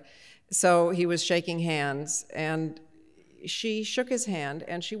anyway, so he was shaking hands, and she shook his hand,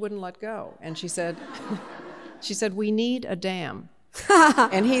 and she wouldn't let go. And she said, we need a dam.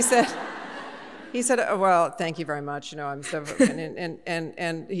 And he said, oh, well, thank you very much. You know, I'm so,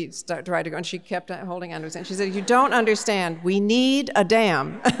 and he tried to go, and she kept holding on to his hand. She said, you don't understand. We need a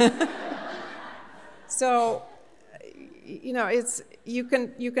dam. So, you know, you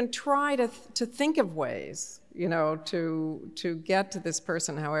can try to think of ways, you know, to get to this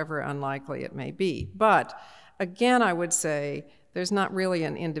person, however unlikely it may be. But again, I would say there's not really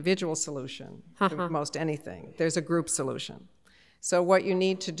an individual solution to most anything. There's a group solution. So what you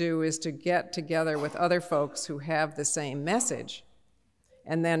need to do is to get together with other folks who have the same message,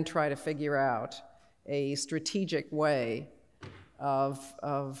 and then try to figure out a strategic way of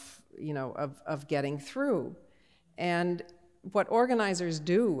getting through. And what organizers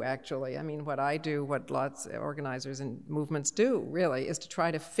do, actually, I mean, what I do, what lots of organizers and movements do, really, is to try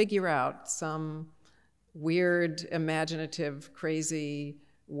to figure out some weird, imaginative, crazy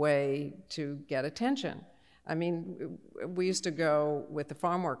way to get attention. I mean, we used to go with the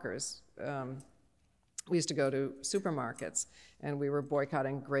farm workers. We used to go to supermarkets, and we were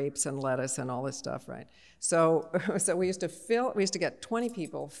boycotting grapes and lettuce and all this stuff, right? So we used to get 20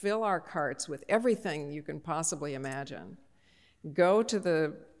 people, fill our carts with everything you can possibly imagine, go to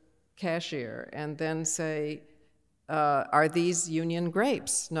the cashier, and then say, are these Union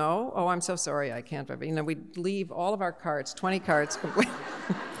grapes? No? Oh, I'm so sorry, I can't. You know, we'd leave all of our carts, 20 carts, completely.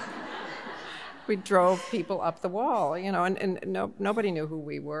 We drove people up the wall, you know, and nobody knew who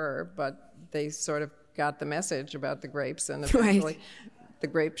we were, but they sort of got the message about the grapes, and eventually the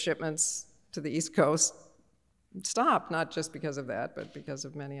grape shipments to the East Coast stopped, not just because of that, but because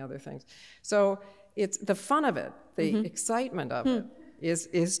of many other things. So it's the fun of it, the excitement of it,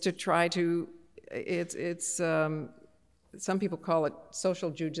 is to try to, some people call it social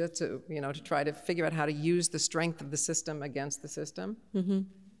jujitsu, you know, to try to figure out how to use the strength of the system against the system,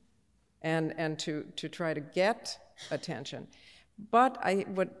 and to try to get attention. But I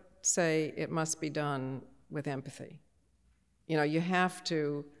would say it must be done with empathy. You know, you have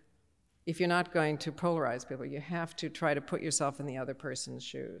to, if you're not going to polarize people, you have to try to put yourself in the other person's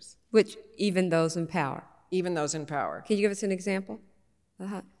shoes. Which, even those in power. Even those in power. Can you give us an example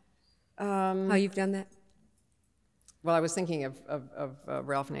of how you've done that? Well, I was thinking of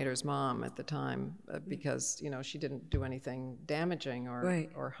Ralph Nader's mom at the time, because, you know, she didn't do anything damaging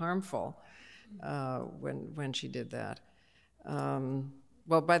or harmful when she did that.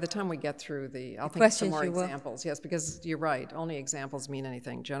 Well, by the time we get through I'll think of some more examples. Yes, because you're right. Only examples mean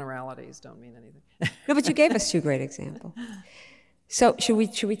anything. Generalities don't mean anything. No, but you gave us 2 great examples. So should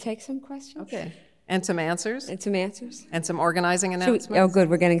we take some questions? Okay. And some answers? And some answers? And some organizing announcements? Oh,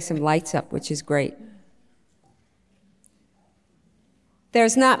 good. We're getting some lights up, which is great.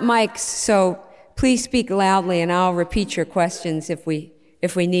 There's not mics, so please speak loudly, and I'll repeat your questions if we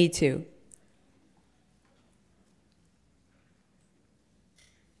need to. You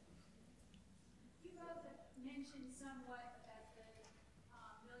both mentioned somewhat about the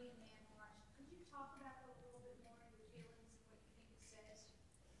Million Man March. Could you talk about it a little bit more, your feelings and what you think it says?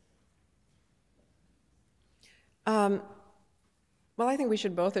 Well, I think we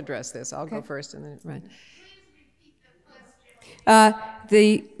should both address this. I'll go first, and then right.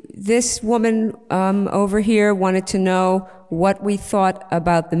 This woman over here wanted to know what we thought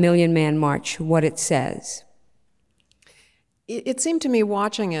about the Million Man March, what it says. It seemed to me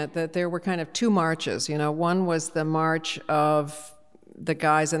watching it that there were kind of 2 marches. You know, one was the march of the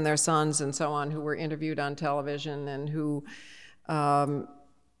guys and their sons and so on who were interviewed on television and who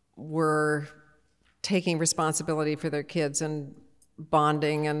were taking responsibility for their kids and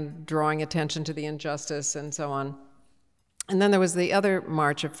bonding and drawing attention to the injustice and so on. And then there was the other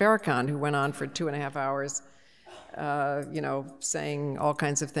march of Farrakhan, who went on for 2.5 hours, you know, saying all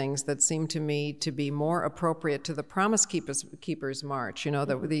kinds of things that seemed to me to be more appropriate to the Promise Keepers March. You know,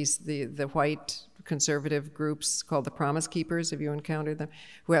 the white conservative groups called the Promise Keepers, have you encountered them?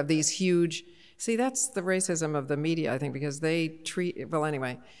 Who have these huge, see, that's the racism of the media, I think, because they treat, well,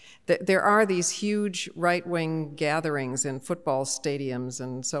 anyway, there are these huge right-wing gatherings in football stadiums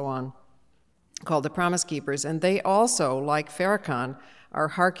and so on, called the Promise Keepers, and they also, like Farrakhan, are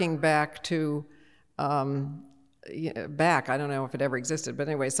harking back to, I don't know if it ever existed, but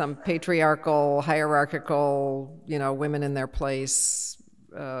anyway, some patriarchal, hierarchical, you know, women in their place,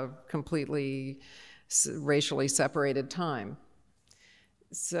 completely racially separated time.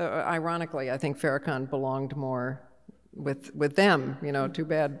 So ironically, I think Farrakhan belonged more with them, you know, too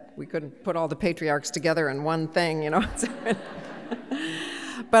bad we couldn't put all the patriarchs together in one thing, you know.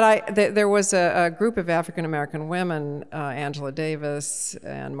 But there was a group of African-American women, Angela Davis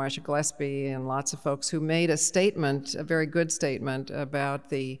and Marcia Gillespie and lots of folks, who made a statement, a very good statement, about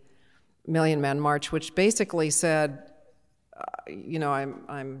the Million Man March, which basically said, you know,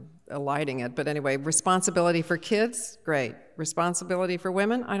 I'm eliding it, but anyway, responsibility for kids, great. Responsibility for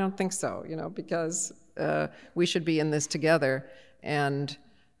women, I don't think so, you know, because we should be in this together, and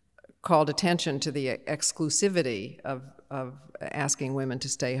called attention to the exclusivity of asking women to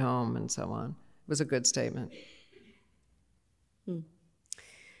stay home and so on. It was a good statement.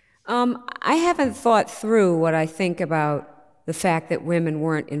 I haven't thought through what I think about the fact that women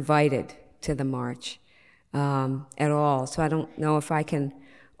weren't invited to the march at all, so I don't know if I can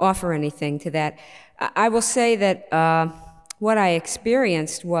offer anything to that. I will say that what I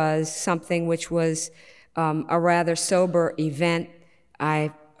experienced was something which was a rather sober event.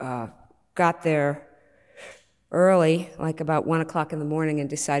 I got there early, like about 1 o'clock in the morning, and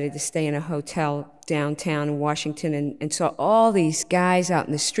decided to stay in a hotel downtown in Washington, and saw all these guys out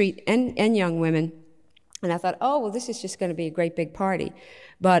in the street and young women. And I thought, oh, well, this is just going to be a great big party.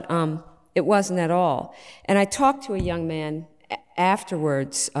 But it wasn't at all. And I talked to a young man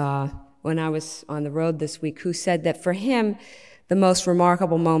afterwards when I was on the road this week, who said that for him, the most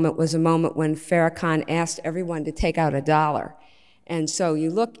remarkable moment was a moment when Farrakhan asked everyone to take out $1. And so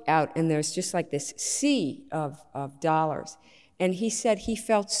you look out, and there's just like this sea of dollars. And he said he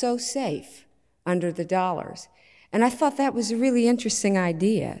felt so safe under the dollars. And I thought that was a really interesting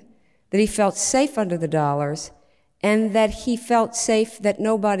idea, that he felt safe under the dollars, and that he felt safe that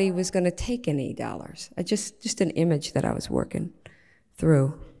nobody was going to take any dollars. Just an image that I was working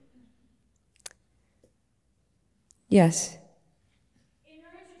through. Yes? In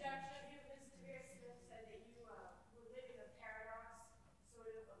your introduction, Ms. Deavere Smith said that you were living a paradox,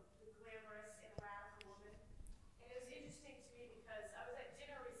 sort of the glamorous and radical woman. And it was interesting to me because I was at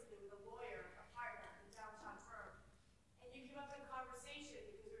dinner recently with a lawyer, a partner in a downtown firm, and you came up in a conversation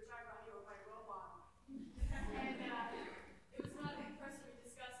because we were talking about how you were my role model. And it was not a person we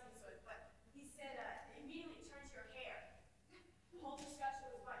discussed this with, but he said immediately turn to your hair. The whole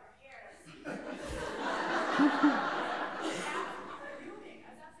discussion was about your hair.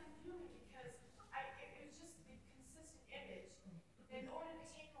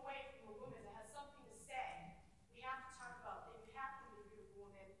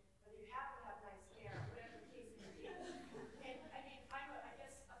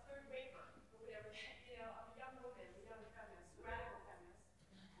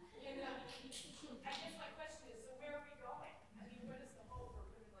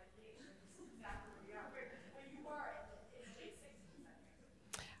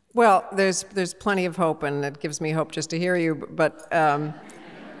 Well, there's plenty of hope, and it gives me hope just to hear you. But I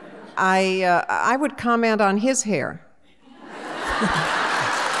would comment on his hair.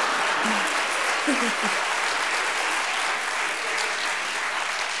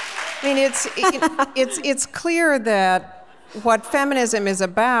 I mean, it's clear that what feminism is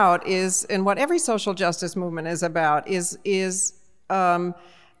about is, and what every social justice movement is about, is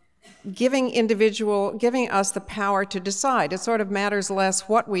giving us the power to decide. It sort of matters less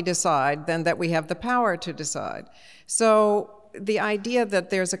what we decide than that we have the power to decide. So the idea that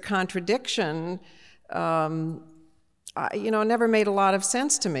there's a contradiction, never made a lot of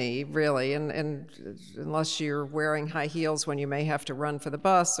sense to me, really, and unless you're wearing high heels when you may have to run for the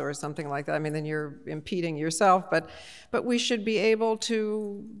bus or something like that. I mean, then you're impeding yourself, but we should be able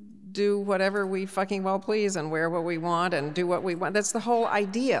to do whatever we fucking well please and wear what we want and do what we want. That's the whole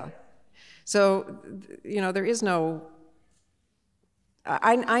idea. So, there is no,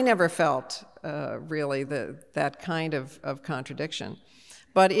 I never felt really that kind of contradiction.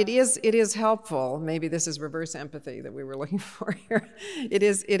 But it is helpful, maybe this is reverse empathy that we were looking for here. It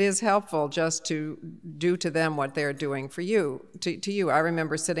is helpful just to do to them what they're doing for you, to you. I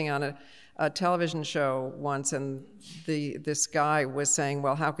remember sitting on a television show once, and this guy was saying,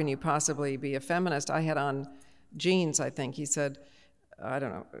 well, how can you possibly be a feminist? I had on jeans, I think. He said, I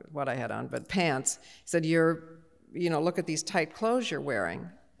don't know what I had on, but pants. He said, look at these tight clothes you're wearing.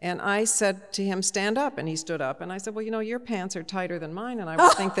 And I said to him, stand up, and he stood up. And I said, well, your pants are tighter than mine, and I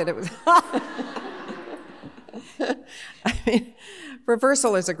would think that it was... I mean,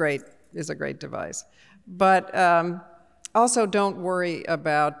 reversal is a great device. But also don't worry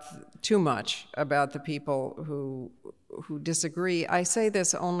too much about the people who disagree. I say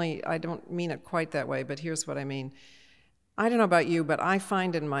this only, I don't mean it quite that way, but here's what I mean. I don't know about you, but I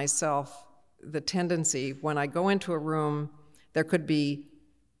find in myself the tendency, when I go into a room, there could be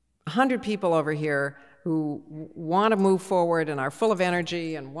 100 people over here who want to move forward and are full of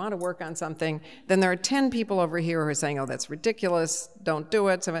energy and want to work on something. Then there are 10 people over here who are saying, oh, that's ridiculous, don't do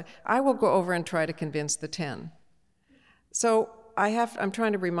it. So I will go over and try to convince the 10. So I'm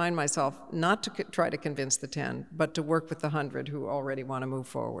trying to remind myself not to try to convince the 10, but to work with the 100 who already want to move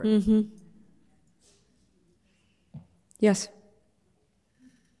forward. Mm-hmm. Yes?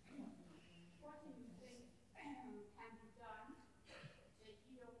 What do you think can be done to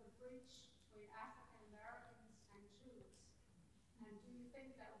heal the breach between African Americans and Jews? And do you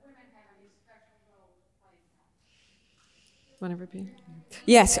think that women have any special role to play in that? Want to repeat?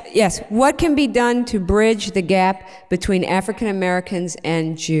 Yes. What can be done to bridge the gap between African Americans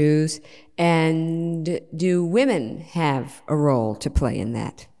and Jews, and do women have a role to play in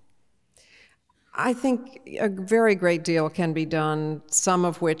that? I think a very great deal can be done, some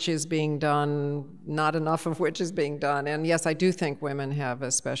of which is being done, not enough of which is being done. And yes, I do think women have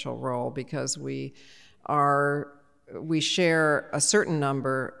a special role because we share a certain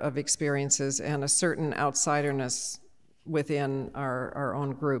number of experiences and a certain outsiderness within our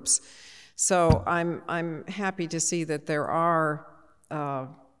own groups. So I'm happy to see that there are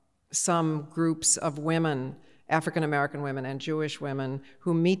some groups of women, African American women and Jewish women,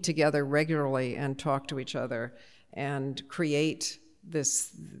 who meet together regularly and talk to each other and create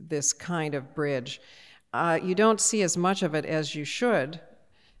this kind of bridge. You don't see as much of it as you should,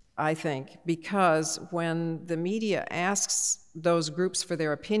 I think, because when the media asks those groups for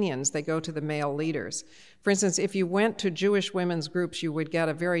their opinions, they go to the male leaders. For instance, if you went to Jewish women's groups, you would get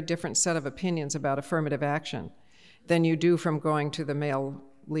a very different set of opinions about affirmative action than you do from going to the male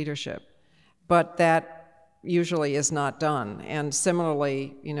leadership. But that usually is not done. And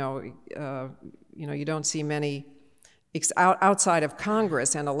similarly, you don't see many outside of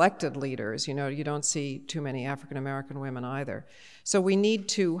Congress and elected leaders. You don't see too many African American women either. So we need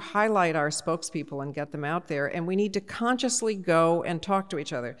to highlight our spokespeople and get them out there, and we need to consciously go and talk to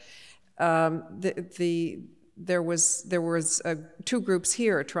each other. There was two groups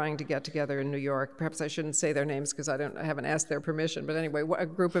here trying to get together in New York. Perhaps I shouldn't say their names because I haven't asked their permission. But anyway, a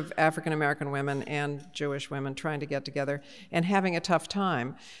group of African American women and Jewish women trying to get together and having a tough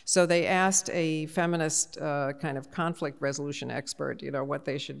time. So they asked a feminist kind of conflict resolution expert, what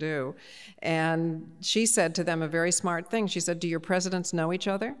they should do, and she said to them a very smart thing. She said, "Do your presidents know each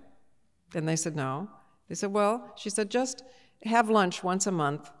other?" And they said, "No." They said, "Well," she said, "just have lunch once a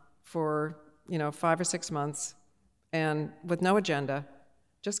month for 5 or 6 months, and with no agenda,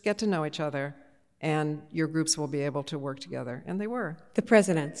 just get to know each other, and your groups will be able to work together." And they were. The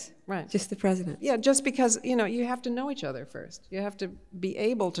presidents. Right. Just the presidents. Yeah, just because, you have to know each other first. You have to be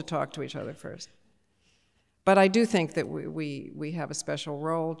able to talk to each other first. But I do think that we have a special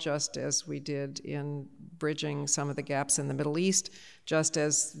role, just as we did in bridging some of the gaps in the Middle East, just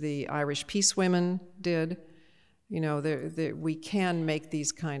as the Irish peace women did. We can make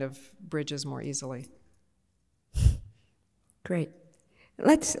these kind of bridges more easily. Great.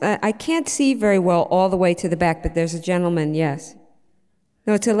 I can't see very well all the way to the back, but there's a gentleman, yes.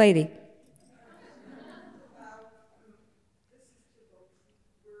 No, it's a lady. This is to both.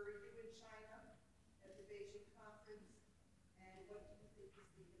 Were you in China at the Beijing conference, and what do you think is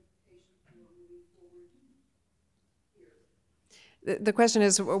the implication for moving forward here? The question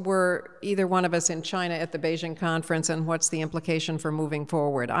is, were either one of us in China at the Beijing conference, and what's the implication for moving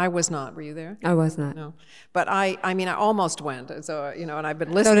forward? I was not. Were you there? I was not. No. But I almost went. So, and I've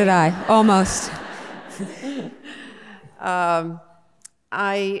been listening. So did I, almost.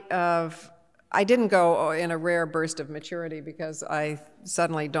 I didn't go in a rare burst of maturity because I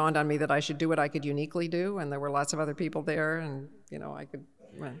suddenly dawned on me that I should do what I could uniquely do, and there were lots of other people there, and, I could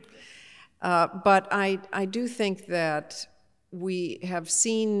run. But I do think that we have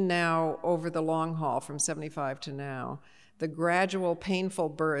seen now over the long haul from 75 to now the gradual painful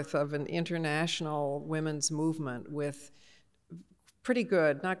birth of an international women's movement with pretty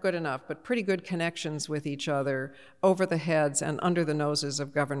good, not good enough, but pretty good connections with each other over the heads and under the noses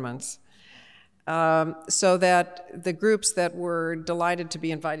of governments. So that the groups that were delighted to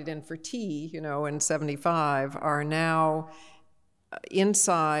be invited in for tea, in 75 are now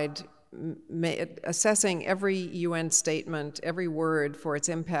inside assessing every UN statement, every word for its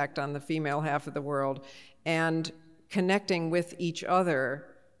impact on the female half of the world, and connecting with each other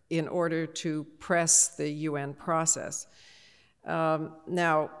in order to press the UN process.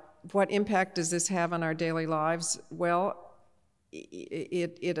 Now, what impact does this have on our daily lives? Well,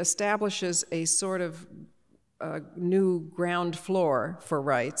 it establishes a sort of new ground floor for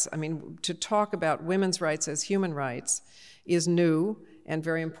rights. I mean, to talk about women's rights as human rights is new and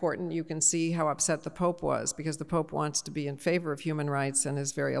very important. You can see how upset the Pope was, because the Pope wants to be in favor of human rights and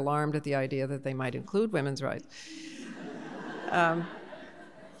is very alarmed at the idea that they might include women's rights.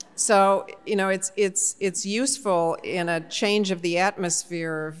 So, it's useful in a change of the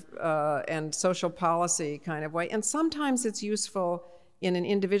atmosphere and social policy kind of way, and sometimes it's useful in an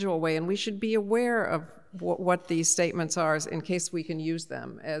individual way, and we should be aware of what these statements are in case we can use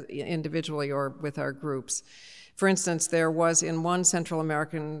them as individually or with our groups. For instance, there was in one Central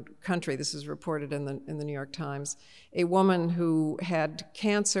American country, this is reported in the New York Times, a woman who had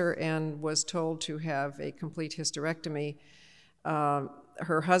cancer and was told to have a complete hysterectomy.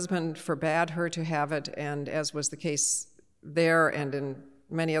 Her husband forbade her to have it, and as was the case there and in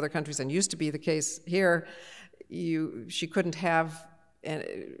many other countries, and used to be the case here, she couldn't have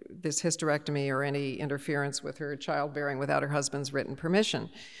this hysterectomy or any interference with her childbearing without her husband's written permission.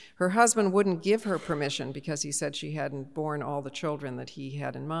 Her husband wouldn't give her permission because he said she hadn't borne all the children that he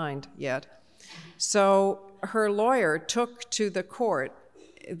had in mind yet. So her lawyer took to the court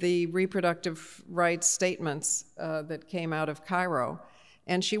the reproductive rights statements that came out of Cairo,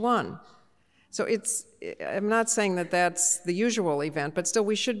 and she won. So I'm not saying that that's the usual event, but still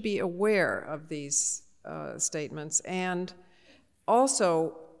we should be aware of these statements. And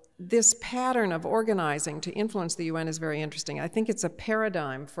also, this pattern of organizing to influence the UN is very interesting. I think it's a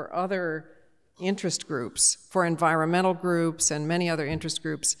paradigm for other interest groups, for environmental groups and many other interest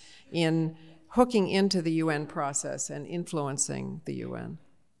groups in hooking into the UN process and influencing the UN.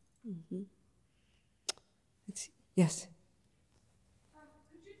 Mm-hmm. Yes?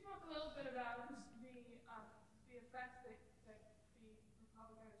 Could you talk a little bit about the effect that the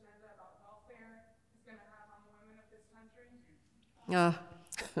Republican agenda about welfare is going to have on the women of this country?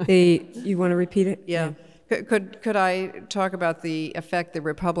 You want to repeat it? Yeah. Could I talk about the effect the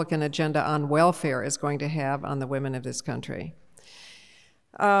Republican agenda on welfare is going to have on the women of this country?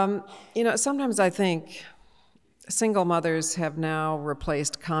 You know, sometimes I think single mothers have now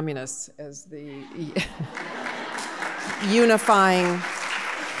replaced communists as the unifying,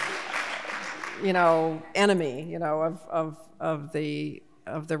 you know, enemy, you know, of the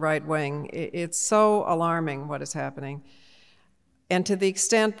right wing. It's so alarming what is happening. And to the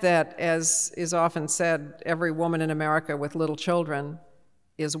extent that, as is often said, every woman in America with little children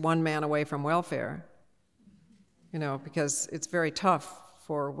is one man away from welfare, you know, because it's very tough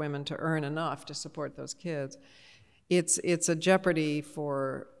for women to earn enough to support those kids. It's a jeopardy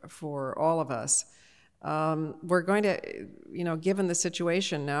for all of us. We're going to, you know, given the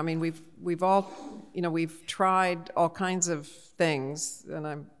situation now, I mean, we've all, you know, we've tried all kinds of things, and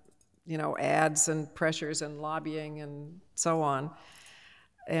I'm, you know, ads and pressures and lobbying and so on,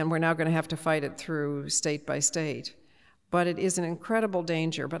 and we're now going to have to fight it through state by state. But it is an incredible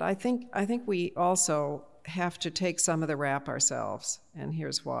danger. But I think we also have to take some of the rap ourselves, and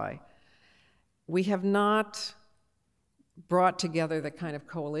here's why. We have not brought together the kind of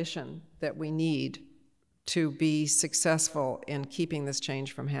coalition that we need to be successful in keeping this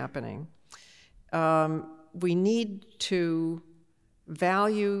change from happening. We need to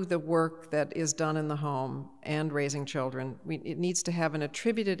value the work that is done in the home and raising children. It needs to have an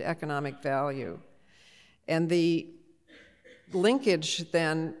attributed economic value. And the linkage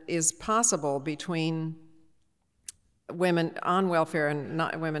then is possible between women on welfare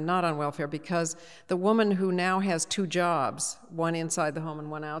and women not on welfare, because the woman who now has two jobs, one inside the home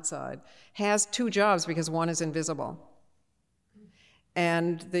and one outside, has two jobs because one is invisible.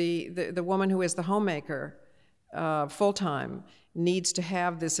 And the woman who is the homemaker full-time needs to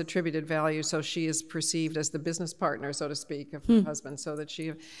have this attributed value, so she is perceived as the business partner, so to speak, of her husband, so that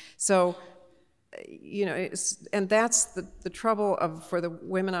she, so, you know, and that's the trouble for the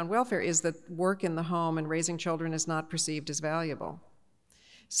women on welfare, is that work in the home and raising children is not perceived as valuable.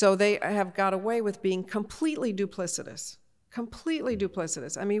 So they have got away with being completely duplicitous, completely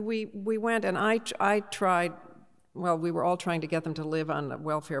duplicitous. I mean, we went and I tried, well, we were all trying to get them to live on a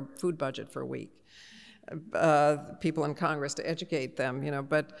welfare food budget for a week. People in Congress to educate them, you know,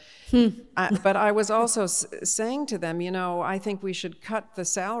 but I was also saying to them, you know, I think we should cut the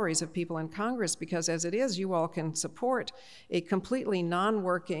salaries of people in Congress, because as it is, you all can support a completely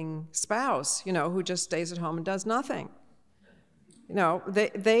non-working spouse, you know, who just stays at home and does nothing. You know,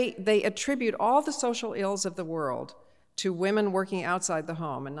 they attribute all the social ills of the world to women working outside the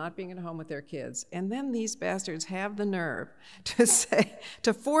home and not being at home with their kids. And then these bastards have the nerve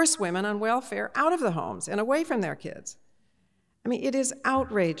to force women on welfare out of the homes and away from their kids. I mean, it is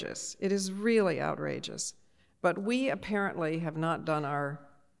outrageous. It is really outrageous. But we apparently have not done our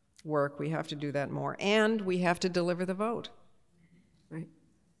work. We have to do that more. And we have to deliver the vote. Right.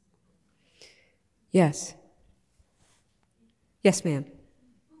 Yes. Yes, ma'am.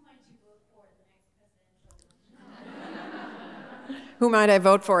 Who might I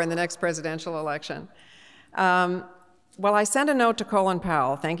vote for in the next presidential election? Well, I sent a note to Colin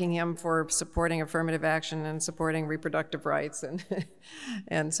Powell thanking him for supporting affirmative action and supporting reproductive rights and,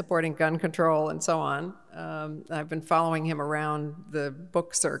 and supporting gun control and so on. I've been following him around the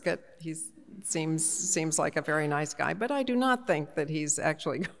book circuit. He seems like a very nice guy, but I do not think that he's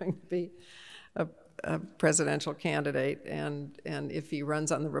actually going to be a presidential candidate. And if he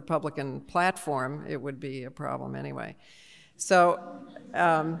runs on the Republican platform, it would be a problem anyway. So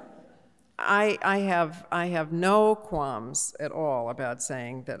I have no qualms at all about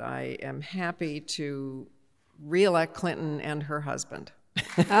saying that I am happy to re-elect Clinton and her husband.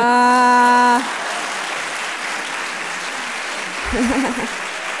 But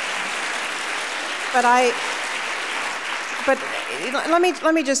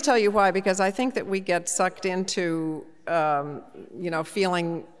let me just tell you why, because I think that we get sucked into you know,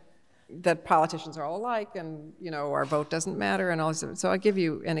 feeling that politicians are all alike, and you know, our vote doesn't matter, and all this. So I'll give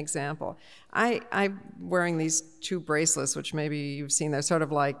you an example. I'm wearing these two bracelets, which maybe you've seen. They're sort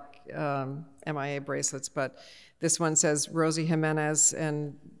of like MIA bracelets, but this one says Rosie Jimenez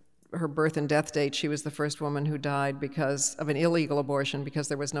and her birth and death date. She was the first woman who died because of an illegal abortion because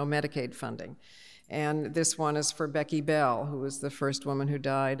there was no Medicaid funding. And this one is for Becky Bell, who was the first woman who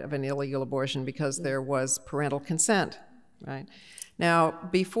died of an illegal abortion because there was parental consent, right? Now,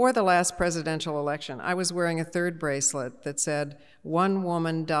 before the last presidential election, I was wearing a third bracelet that said, one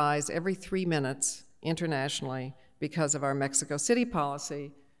woman dies every 3 minutes internationally because of our Mexico City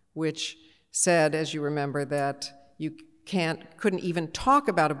policy, which said, as you remember, that you couldn't even talk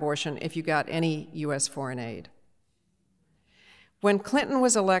about abortion if you got any US foreign aid. When Clinton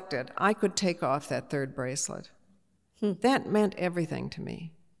was elected, I could take off that third bracelet. That meant everything to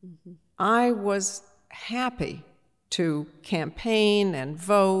me. I was happy to campaign and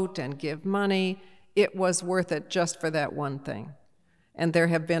vote and give money. It was worth it just for that one thing. And there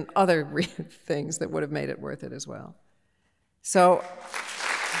have been other things that would have made it worth it as well. So,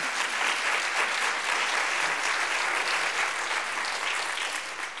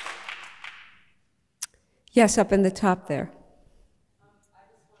 yes, up in the top there. I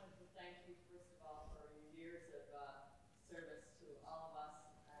just wanted to thank you, first of all, for your years of service to all of us,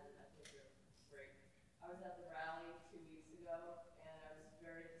 and I think you're great. I was at the rally 2 weeks ago, and I was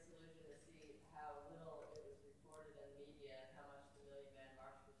very disillusioned to see how little it was reported in the media and how much the Million Man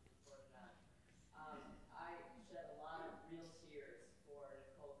March was reported on. I shed a lot of real tears for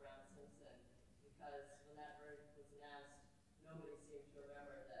Nicole Brown Simpson, because when that verdict was announced, nobody seemed to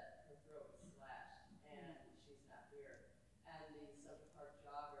remember that her throat was slashed, and she's not here. And the Central Park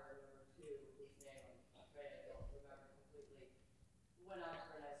jogger, number 2, whose name I'm afraid I don't remember completely, went out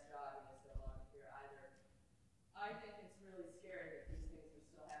for a nice jog and is no longer here either. I think it's really scary that these things are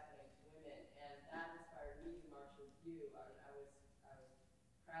still happening to women, and that inspired me to march with you. I was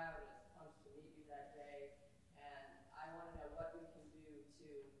proud and pumped to meet you that day, and I want to know what we can do to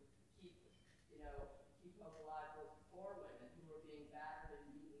keep, keep hope alive for women who are being battered and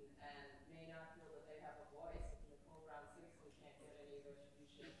beaten and may not feel that they have a voice. If Nicole Brown Simpson can't get any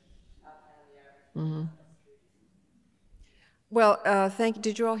retribution, how can the average person on the street? well, thank you.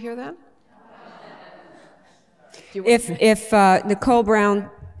 Did you all hear that? If Nicole Brown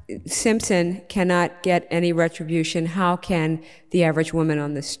Simpson cannot get any retribution, how can the average woman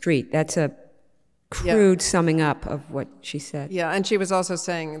on the street? That's a crude summing up of what she said. Yeah, and she was also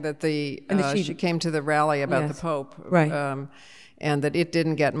saying that she came to the rally about the Pope, right. And that it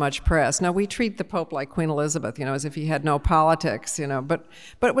didn't get much press. Now, we treat the Pope like Queen Elizabeth, as if he had no politics, but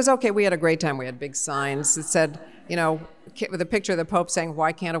it was okay. We had a great time. We had big signs that said, with a picture of the Pope saying,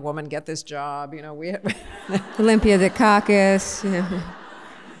 "Why can't a woman get this job?" We had Olympia Dukakis.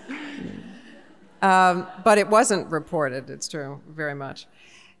 but it wasn't reported. It's true, very much.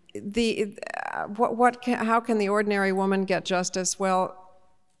 How can the ordinary woman get justice? Well,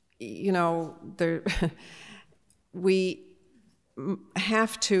 we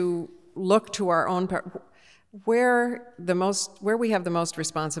have to look to our own where we have the most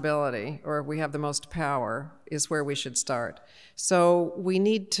responsibility or we have the most power is where we should start. So we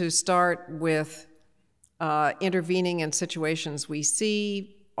need to start with intervening in situations we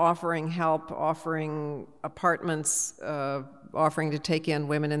see, offering help, offering apartments, offering to take in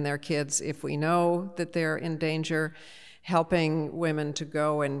women and their kids if we know that they're in danger, helping women to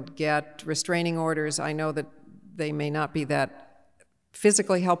go and get restraining orders. I know that they may not be that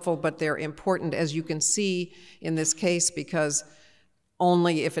physically helpful, but they're important, as you can see in this case, because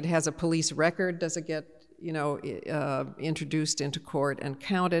only if it has a police record does it get, introduced into court and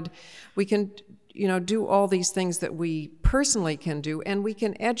counted. We can, do all these things that we personally can do, and we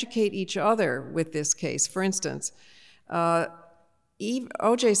can educate each other with this case. For instance,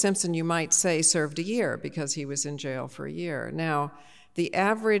 O.J. Simpson, you might say, served a year because he was in jail for a year. Now, the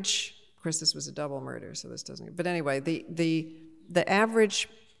average, of course, this was a double murder, so this doesn't, but anyway, the average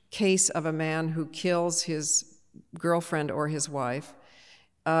case of a man who kills his girlfriend or his wife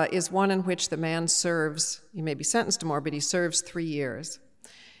is one in which the man serves, he may be sentenced to more, but he serves 3 years.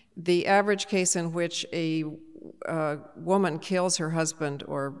 The average case in which a woman kills her husband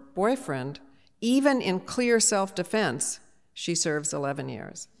or boyfriend, even in clear self-defense, she serves 11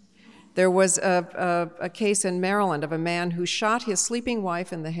 years. There was a case in Maryland of a man who shot his sleeping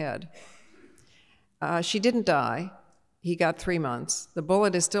wife in the head. She didn't die. He got 3 months. The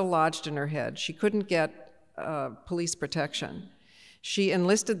bullet is still lodged in her head. She couldn't get police protection. She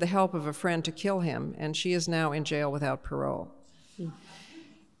enlisted the help of a friend to kill him, and she is now in jail without parole.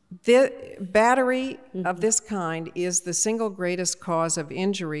 The battery of this kind is the single greatest cause of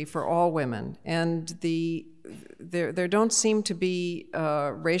injury for all women, and there don't seem to be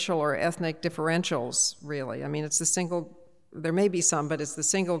racial or ethnic differentials, really. I mean, there may be some, but it's the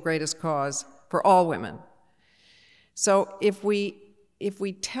single greatest cause for all women. So if we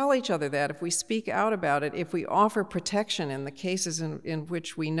tell each other that, if we speak out about it, if we offer protection in the cases in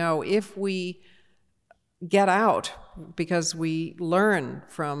which we know, if we get out because we learn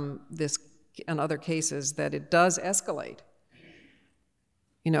from this and other cases that it does escalate,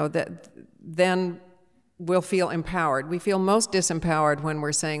 that then we'll feel empowered. We feel most disempowered when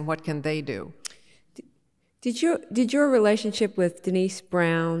we're saying, what can they do? Did your relationship with Denise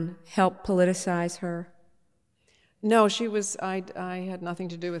Brown help politicize her? No, I had nothing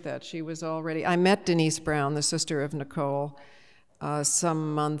to do with that. She was already, I met Denise Brown, the sister of Nicole,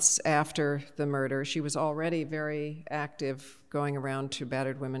 some months after the murder. She was already very active going around to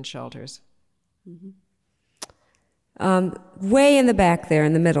battered women's shelters. Way in the back there,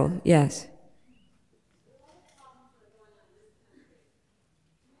 in the middle, yes.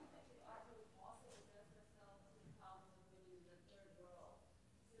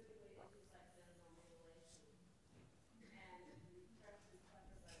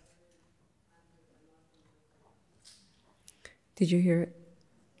 Did you hear it?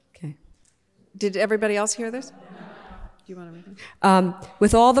 Okay. Did everybody else hear this? Do you want to read it?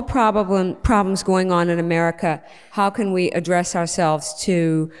 With all the problems going on in America, how can we address ourselves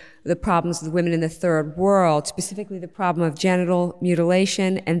to the problems of the women in the third world, specifically the problem of genital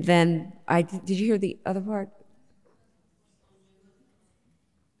mutilation? And then, did you hear the other part?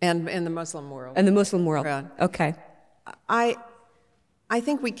 And in the Muslim world. And the Muslim world. Right. Okay. I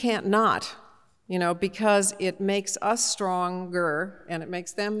think we can't not, because it makes us stronger and it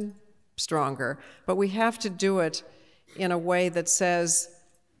makes them stronger. But we have to do it in a way that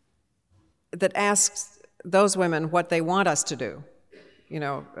asks those women what they want us to do,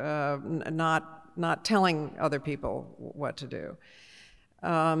 not telling other people what to do.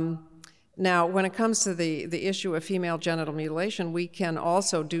 Now, when it comes to the issue of female genital mutilation, we can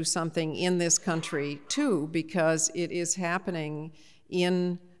also do something in this country too, because it is happening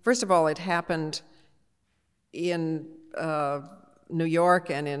first of all, it happened in New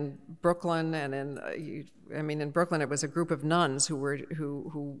York and in Brooklyn, and in Brooklyn it was a group of nuns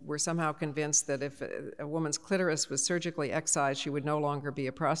who were somehow convinced that if a woman's clitoris was surgically excised, she would no longer be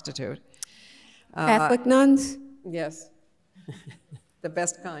a prostitute. Catholic nuns? Yes, the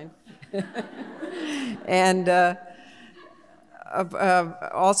best kind. And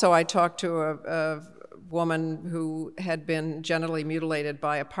also I talked to a woman who had been genitally mutilated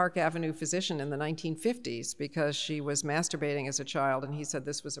by a Park Avenue physician in the 1950s because she was masturbating as a child, and he said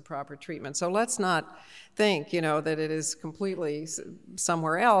this was a proper treatment. So let's not think, that it is completely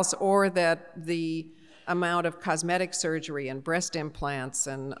somewhere else, or that the amount of cosmetic surgery and breast implants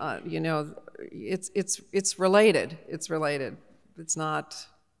and, it's related. It's related. It's not,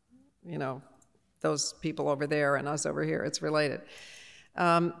 those people over there and us over here. It's related.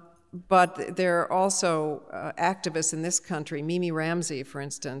 But there are also activists in this country. Mimi Ramsey, for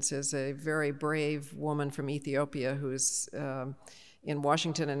instance, is a very brave woman from Ethiopia who's in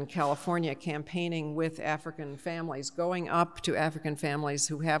Washington and California campaigning with African families, going up to African families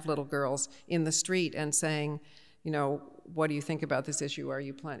who have little girls in the street and saying, what do you think about this issue? Are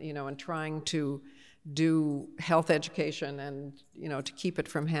you planning, and trying to do health education and, to keep it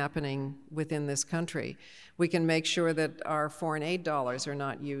from happening within this country. We can make sure that our foreign aid dollars are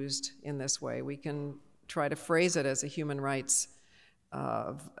not used in this way. We can try to phrase it as a human rights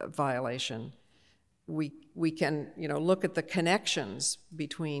violation. We can, look at the connections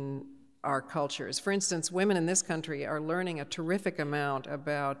between our cultures. For instance, women in this country are learning a terrific amount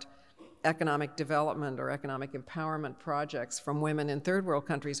about economic development or economic empowerment projects from women in third world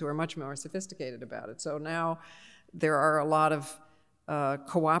countries who are much more sophisticated about it. So now there are a lot of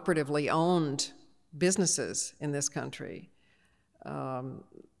cooperatively owned businesses in this country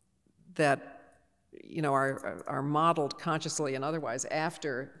that are modeled consciously and otherwise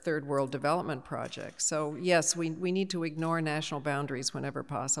after third world development projects. So yes, we need to ignore national boundaries whenever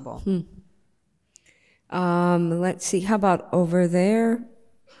possible. Let's see, how about over there?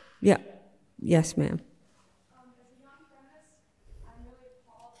 Yeah. Yes, ma'am. As a young feminist, I'm really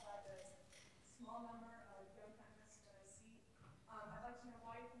appalled by the small number of young feminists that I see. I'd like to know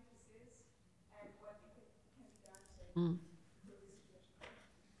why you think this is and what you think can be done to improve the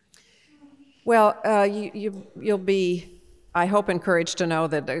situation. Well, you'll be, I hope, encouraged to know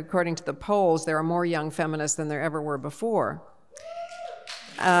that according to the polls, there are more young feminists than there ever were before.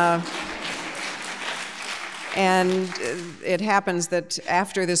 And it happens that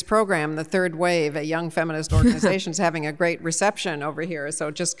after this program, the Third Wave, a young feminist organization, is having a great reception over here. So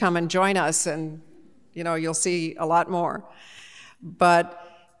just come and join us, and you'll see a lot more. But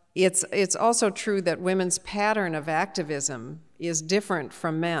it's also true that women's pattern of activism is different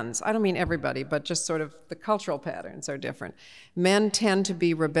from men's. I don't mean everybody, but just sort of the cultural patterns are different. Men tend to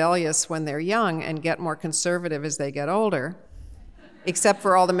be rebellious when they're young and get more conservative as they get older. Except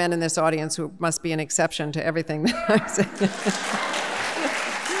for all the men in this audience who must be an exception to everything that I say.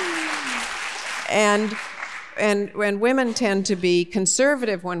 And women tend to be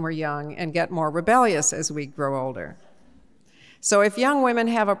conservative when we're young and get more rebellious as we grow older. So if young women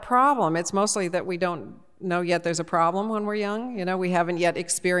have a problem, it's mostly that we don't know yet there's a problem when we're young. We haven't yet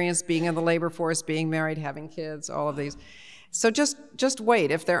experienced being in the labor force, being married, having kids, all of these. So just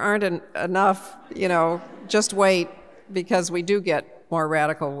wait. If there aren't enough, just wait. because we do get more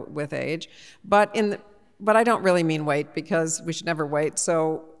radical with age. But I don't really mean wait, because we should never wait.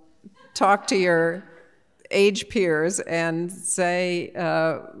 So talk to your age peers and say,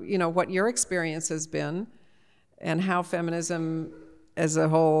 what your experience has been and how feminism as a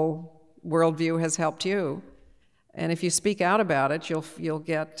whole worldview has helped you. And if you speak out about it,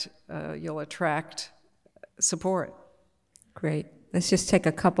 you'll attract support. Great. Let's just take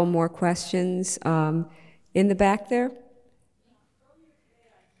a couple more questions. In the back there.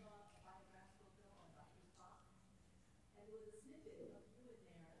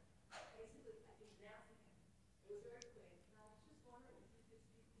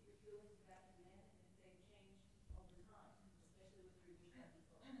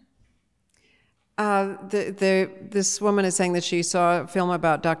 This woman is saying that she saw a film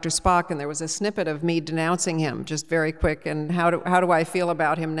about Dr. Spock, and there was a snippet of me denouncing him, just very quick. And how do I feel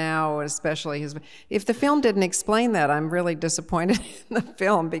about him now, especially his? If the film didn't explain that, I'm really disappointed in the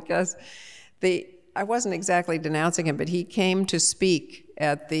film, because I wasn't exactly denouncing him, but he came to speak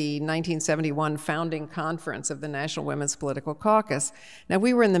at the 1971 founding conference of the National Women's Political Caucus. Now,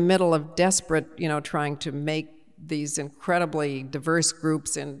 we were in the middle of desperate, trying to make these incredibly diverse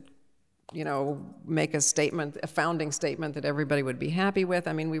groups make a founding statement that everybody would be happy with.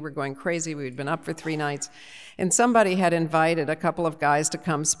 I mean, we were going crazy. We'd been up for 3 nights. And somebody had invited a couple of guys to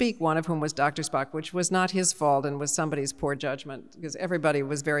come speak, one of whom was Dr. Spock, which was not his fault and was somebody's poor judgment, because everybody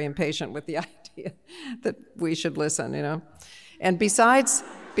was very impatient with the idea that we should listen, And besides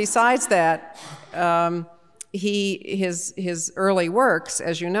that, his early works,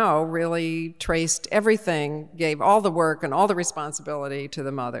 as you know, really traced everything, gave all the work and all the responsibility to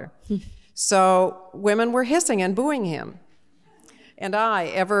the mother. So women were hissing and booing him. And I,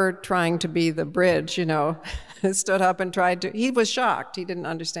 ever trying to be the bridge, stood up and tried to, he was shocked. He didn't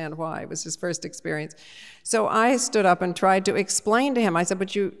understand why. It was his first experience. So I stood up and tried to explain to him. I said,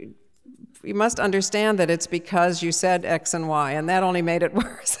 but you must understand that it's because you said X and Y, and that only made it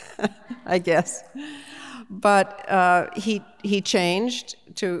worse, I guess. But he changed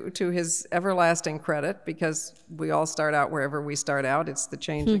to his everlasting credit, because we all start out wherever we start out. It's the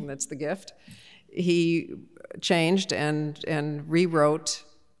changing that's the gift. He changed and rewrote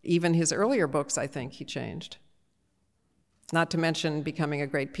even his earlier books. I think he changed. Not to mention becoming a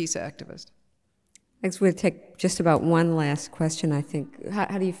great peace activist. Next, we'll take just about one last question, I think.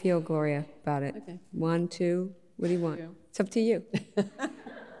 How do you feel, Gloria, about it? Okay. 1, 2, what do you want? It's up to you.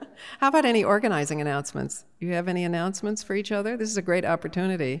 How about any organizing announcements? Do you have any announcements for each other? This is a great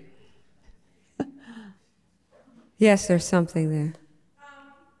opportunity. Yes, there's something there.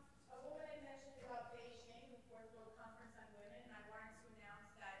 A woman had mentioned about Beijing, the Fourth World Conference on Women, and I wanted to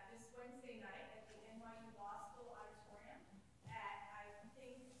announce that this Wednesday night at the NYU Law School Auditorium at, I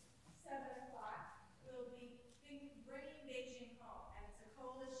think, 7 o'clock, we'll be bringing Beijing home. And it's a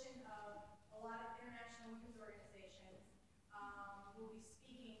coalition of a lot of international women's organizations. We'll be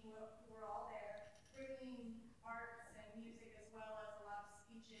speaking, we're all there, bringing arts and music, as well as a lot of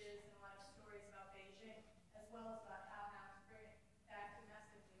speeches and a lot of stories about Beijing, as well as about how now to bring it back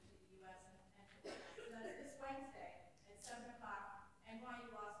domestically to the U.S. and to the so that's this Wednesday at 7 o'clock,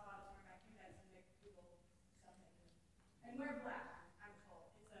 NYU Law School Auditorium. I think that's to make people something. And we're black, I'm told.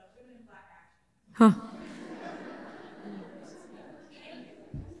 It's a Women in Black action. Huh.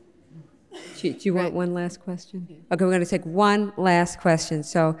 Do you want one last question? Okay, we're going to take one last question.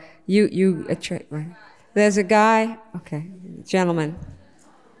 So right. There's a guy. Okay, gentleman.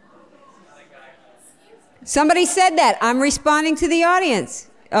 Somebody said that. I'm responding to the audience.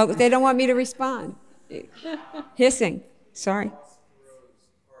 Oh, they don't want me to respond. Hissing. Sorry.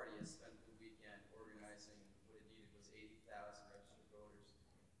 Party has spent the weekend organizing what it needed was 80,000 registered voters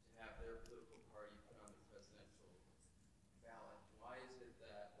to have their political party put on the presidential ballot. Why is it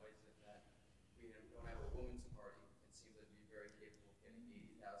that we don't have a women's party? It seems like you'd be very capable of getting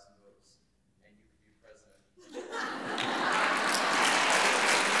 80,000 votes, and you could be president.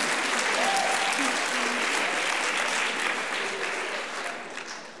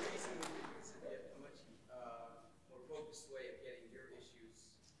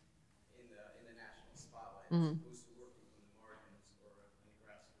 Mm-hmm.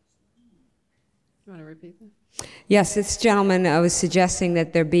 You want to repeat that? Yes, this gentleman was suggesting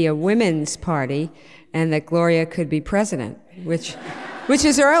that there be a women's party and that Gloria could be president, which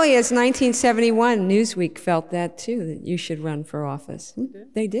as early as 1971, Newsweek felt that too, that you should run for office.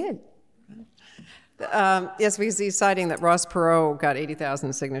 They did. Yes, because he's citing that Ross Perot got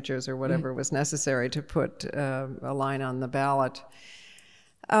 80,000 signatures or whatever was necessary to put a line on the ballot.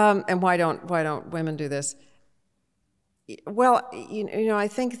 And why don't women do this? Well, I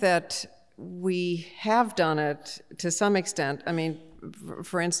think that we have done it to some extent. I mean,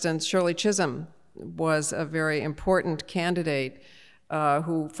 for instance, Shirley Chisholm was a very important candidate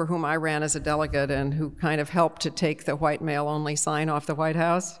for whom I ran as a delegate and who kind of helped to take the white male-only sign off the White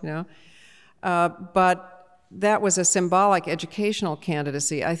House, you know. But that was a symbolic educational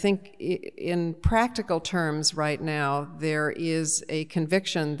candidacy. I think in practical terms right now, there is a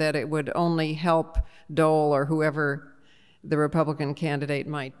conviction that it would only help Dole or whoever the Republican candidate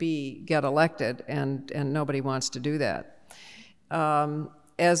might be get elected, and nobody wants to do that.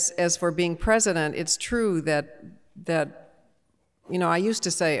 As for being president, it's true that you know, I used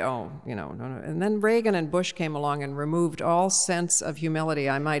to say, oh, you know, no, and then Reagan and Bush came along and removed all sense of humility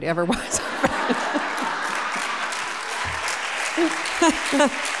I might ever want.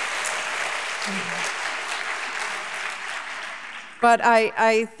 But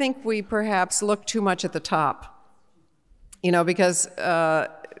I think we perhaps look too much at the top. You know, because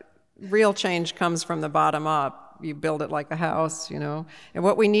real change comes from the bottom up. You build it like a house, you know. And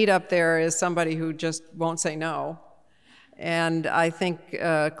what we need up there is somebody who just won't say no. And I think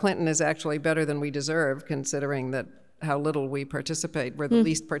Clinton is actually better than we deserve, considering that how little we participate. We're the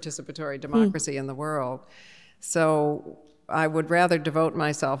least participatory democracy in the world. So I would rather devote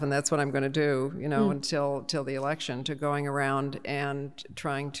myself, and that's what I'm going to do, you know, until the election, to going around and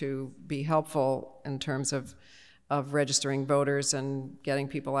trying to be helpful in terms of registering voters and getting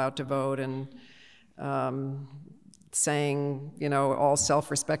people out to vote, and saying, you know, all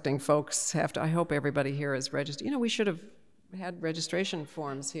self-respecting folks have to, I hope everybody here is registered. You know, we should have had registration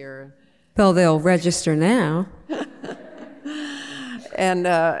forms here. Well, they'll register now. And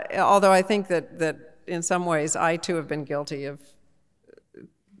although I think that in some ways I too have been guilty of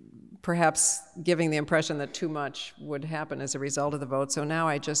perhaps giving the impression that too much would happen as a result of the vote. So now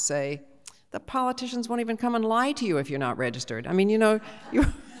I just say, the politicians won't even come and lie to you if you're not registered. I mean, you know, you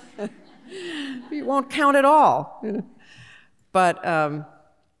won't count at all. But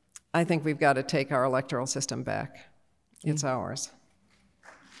I think we've got to take our electoral system back. It's ours.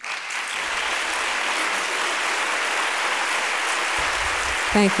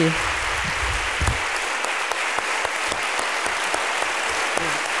 Thank you.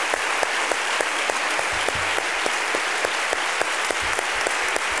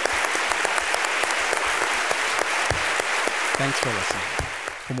 Thanks for listening.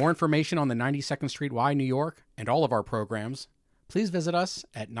 For more information on the 92nd Street Y, New York, and all of our programs, please visit us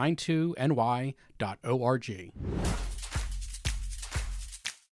at 92ny.org.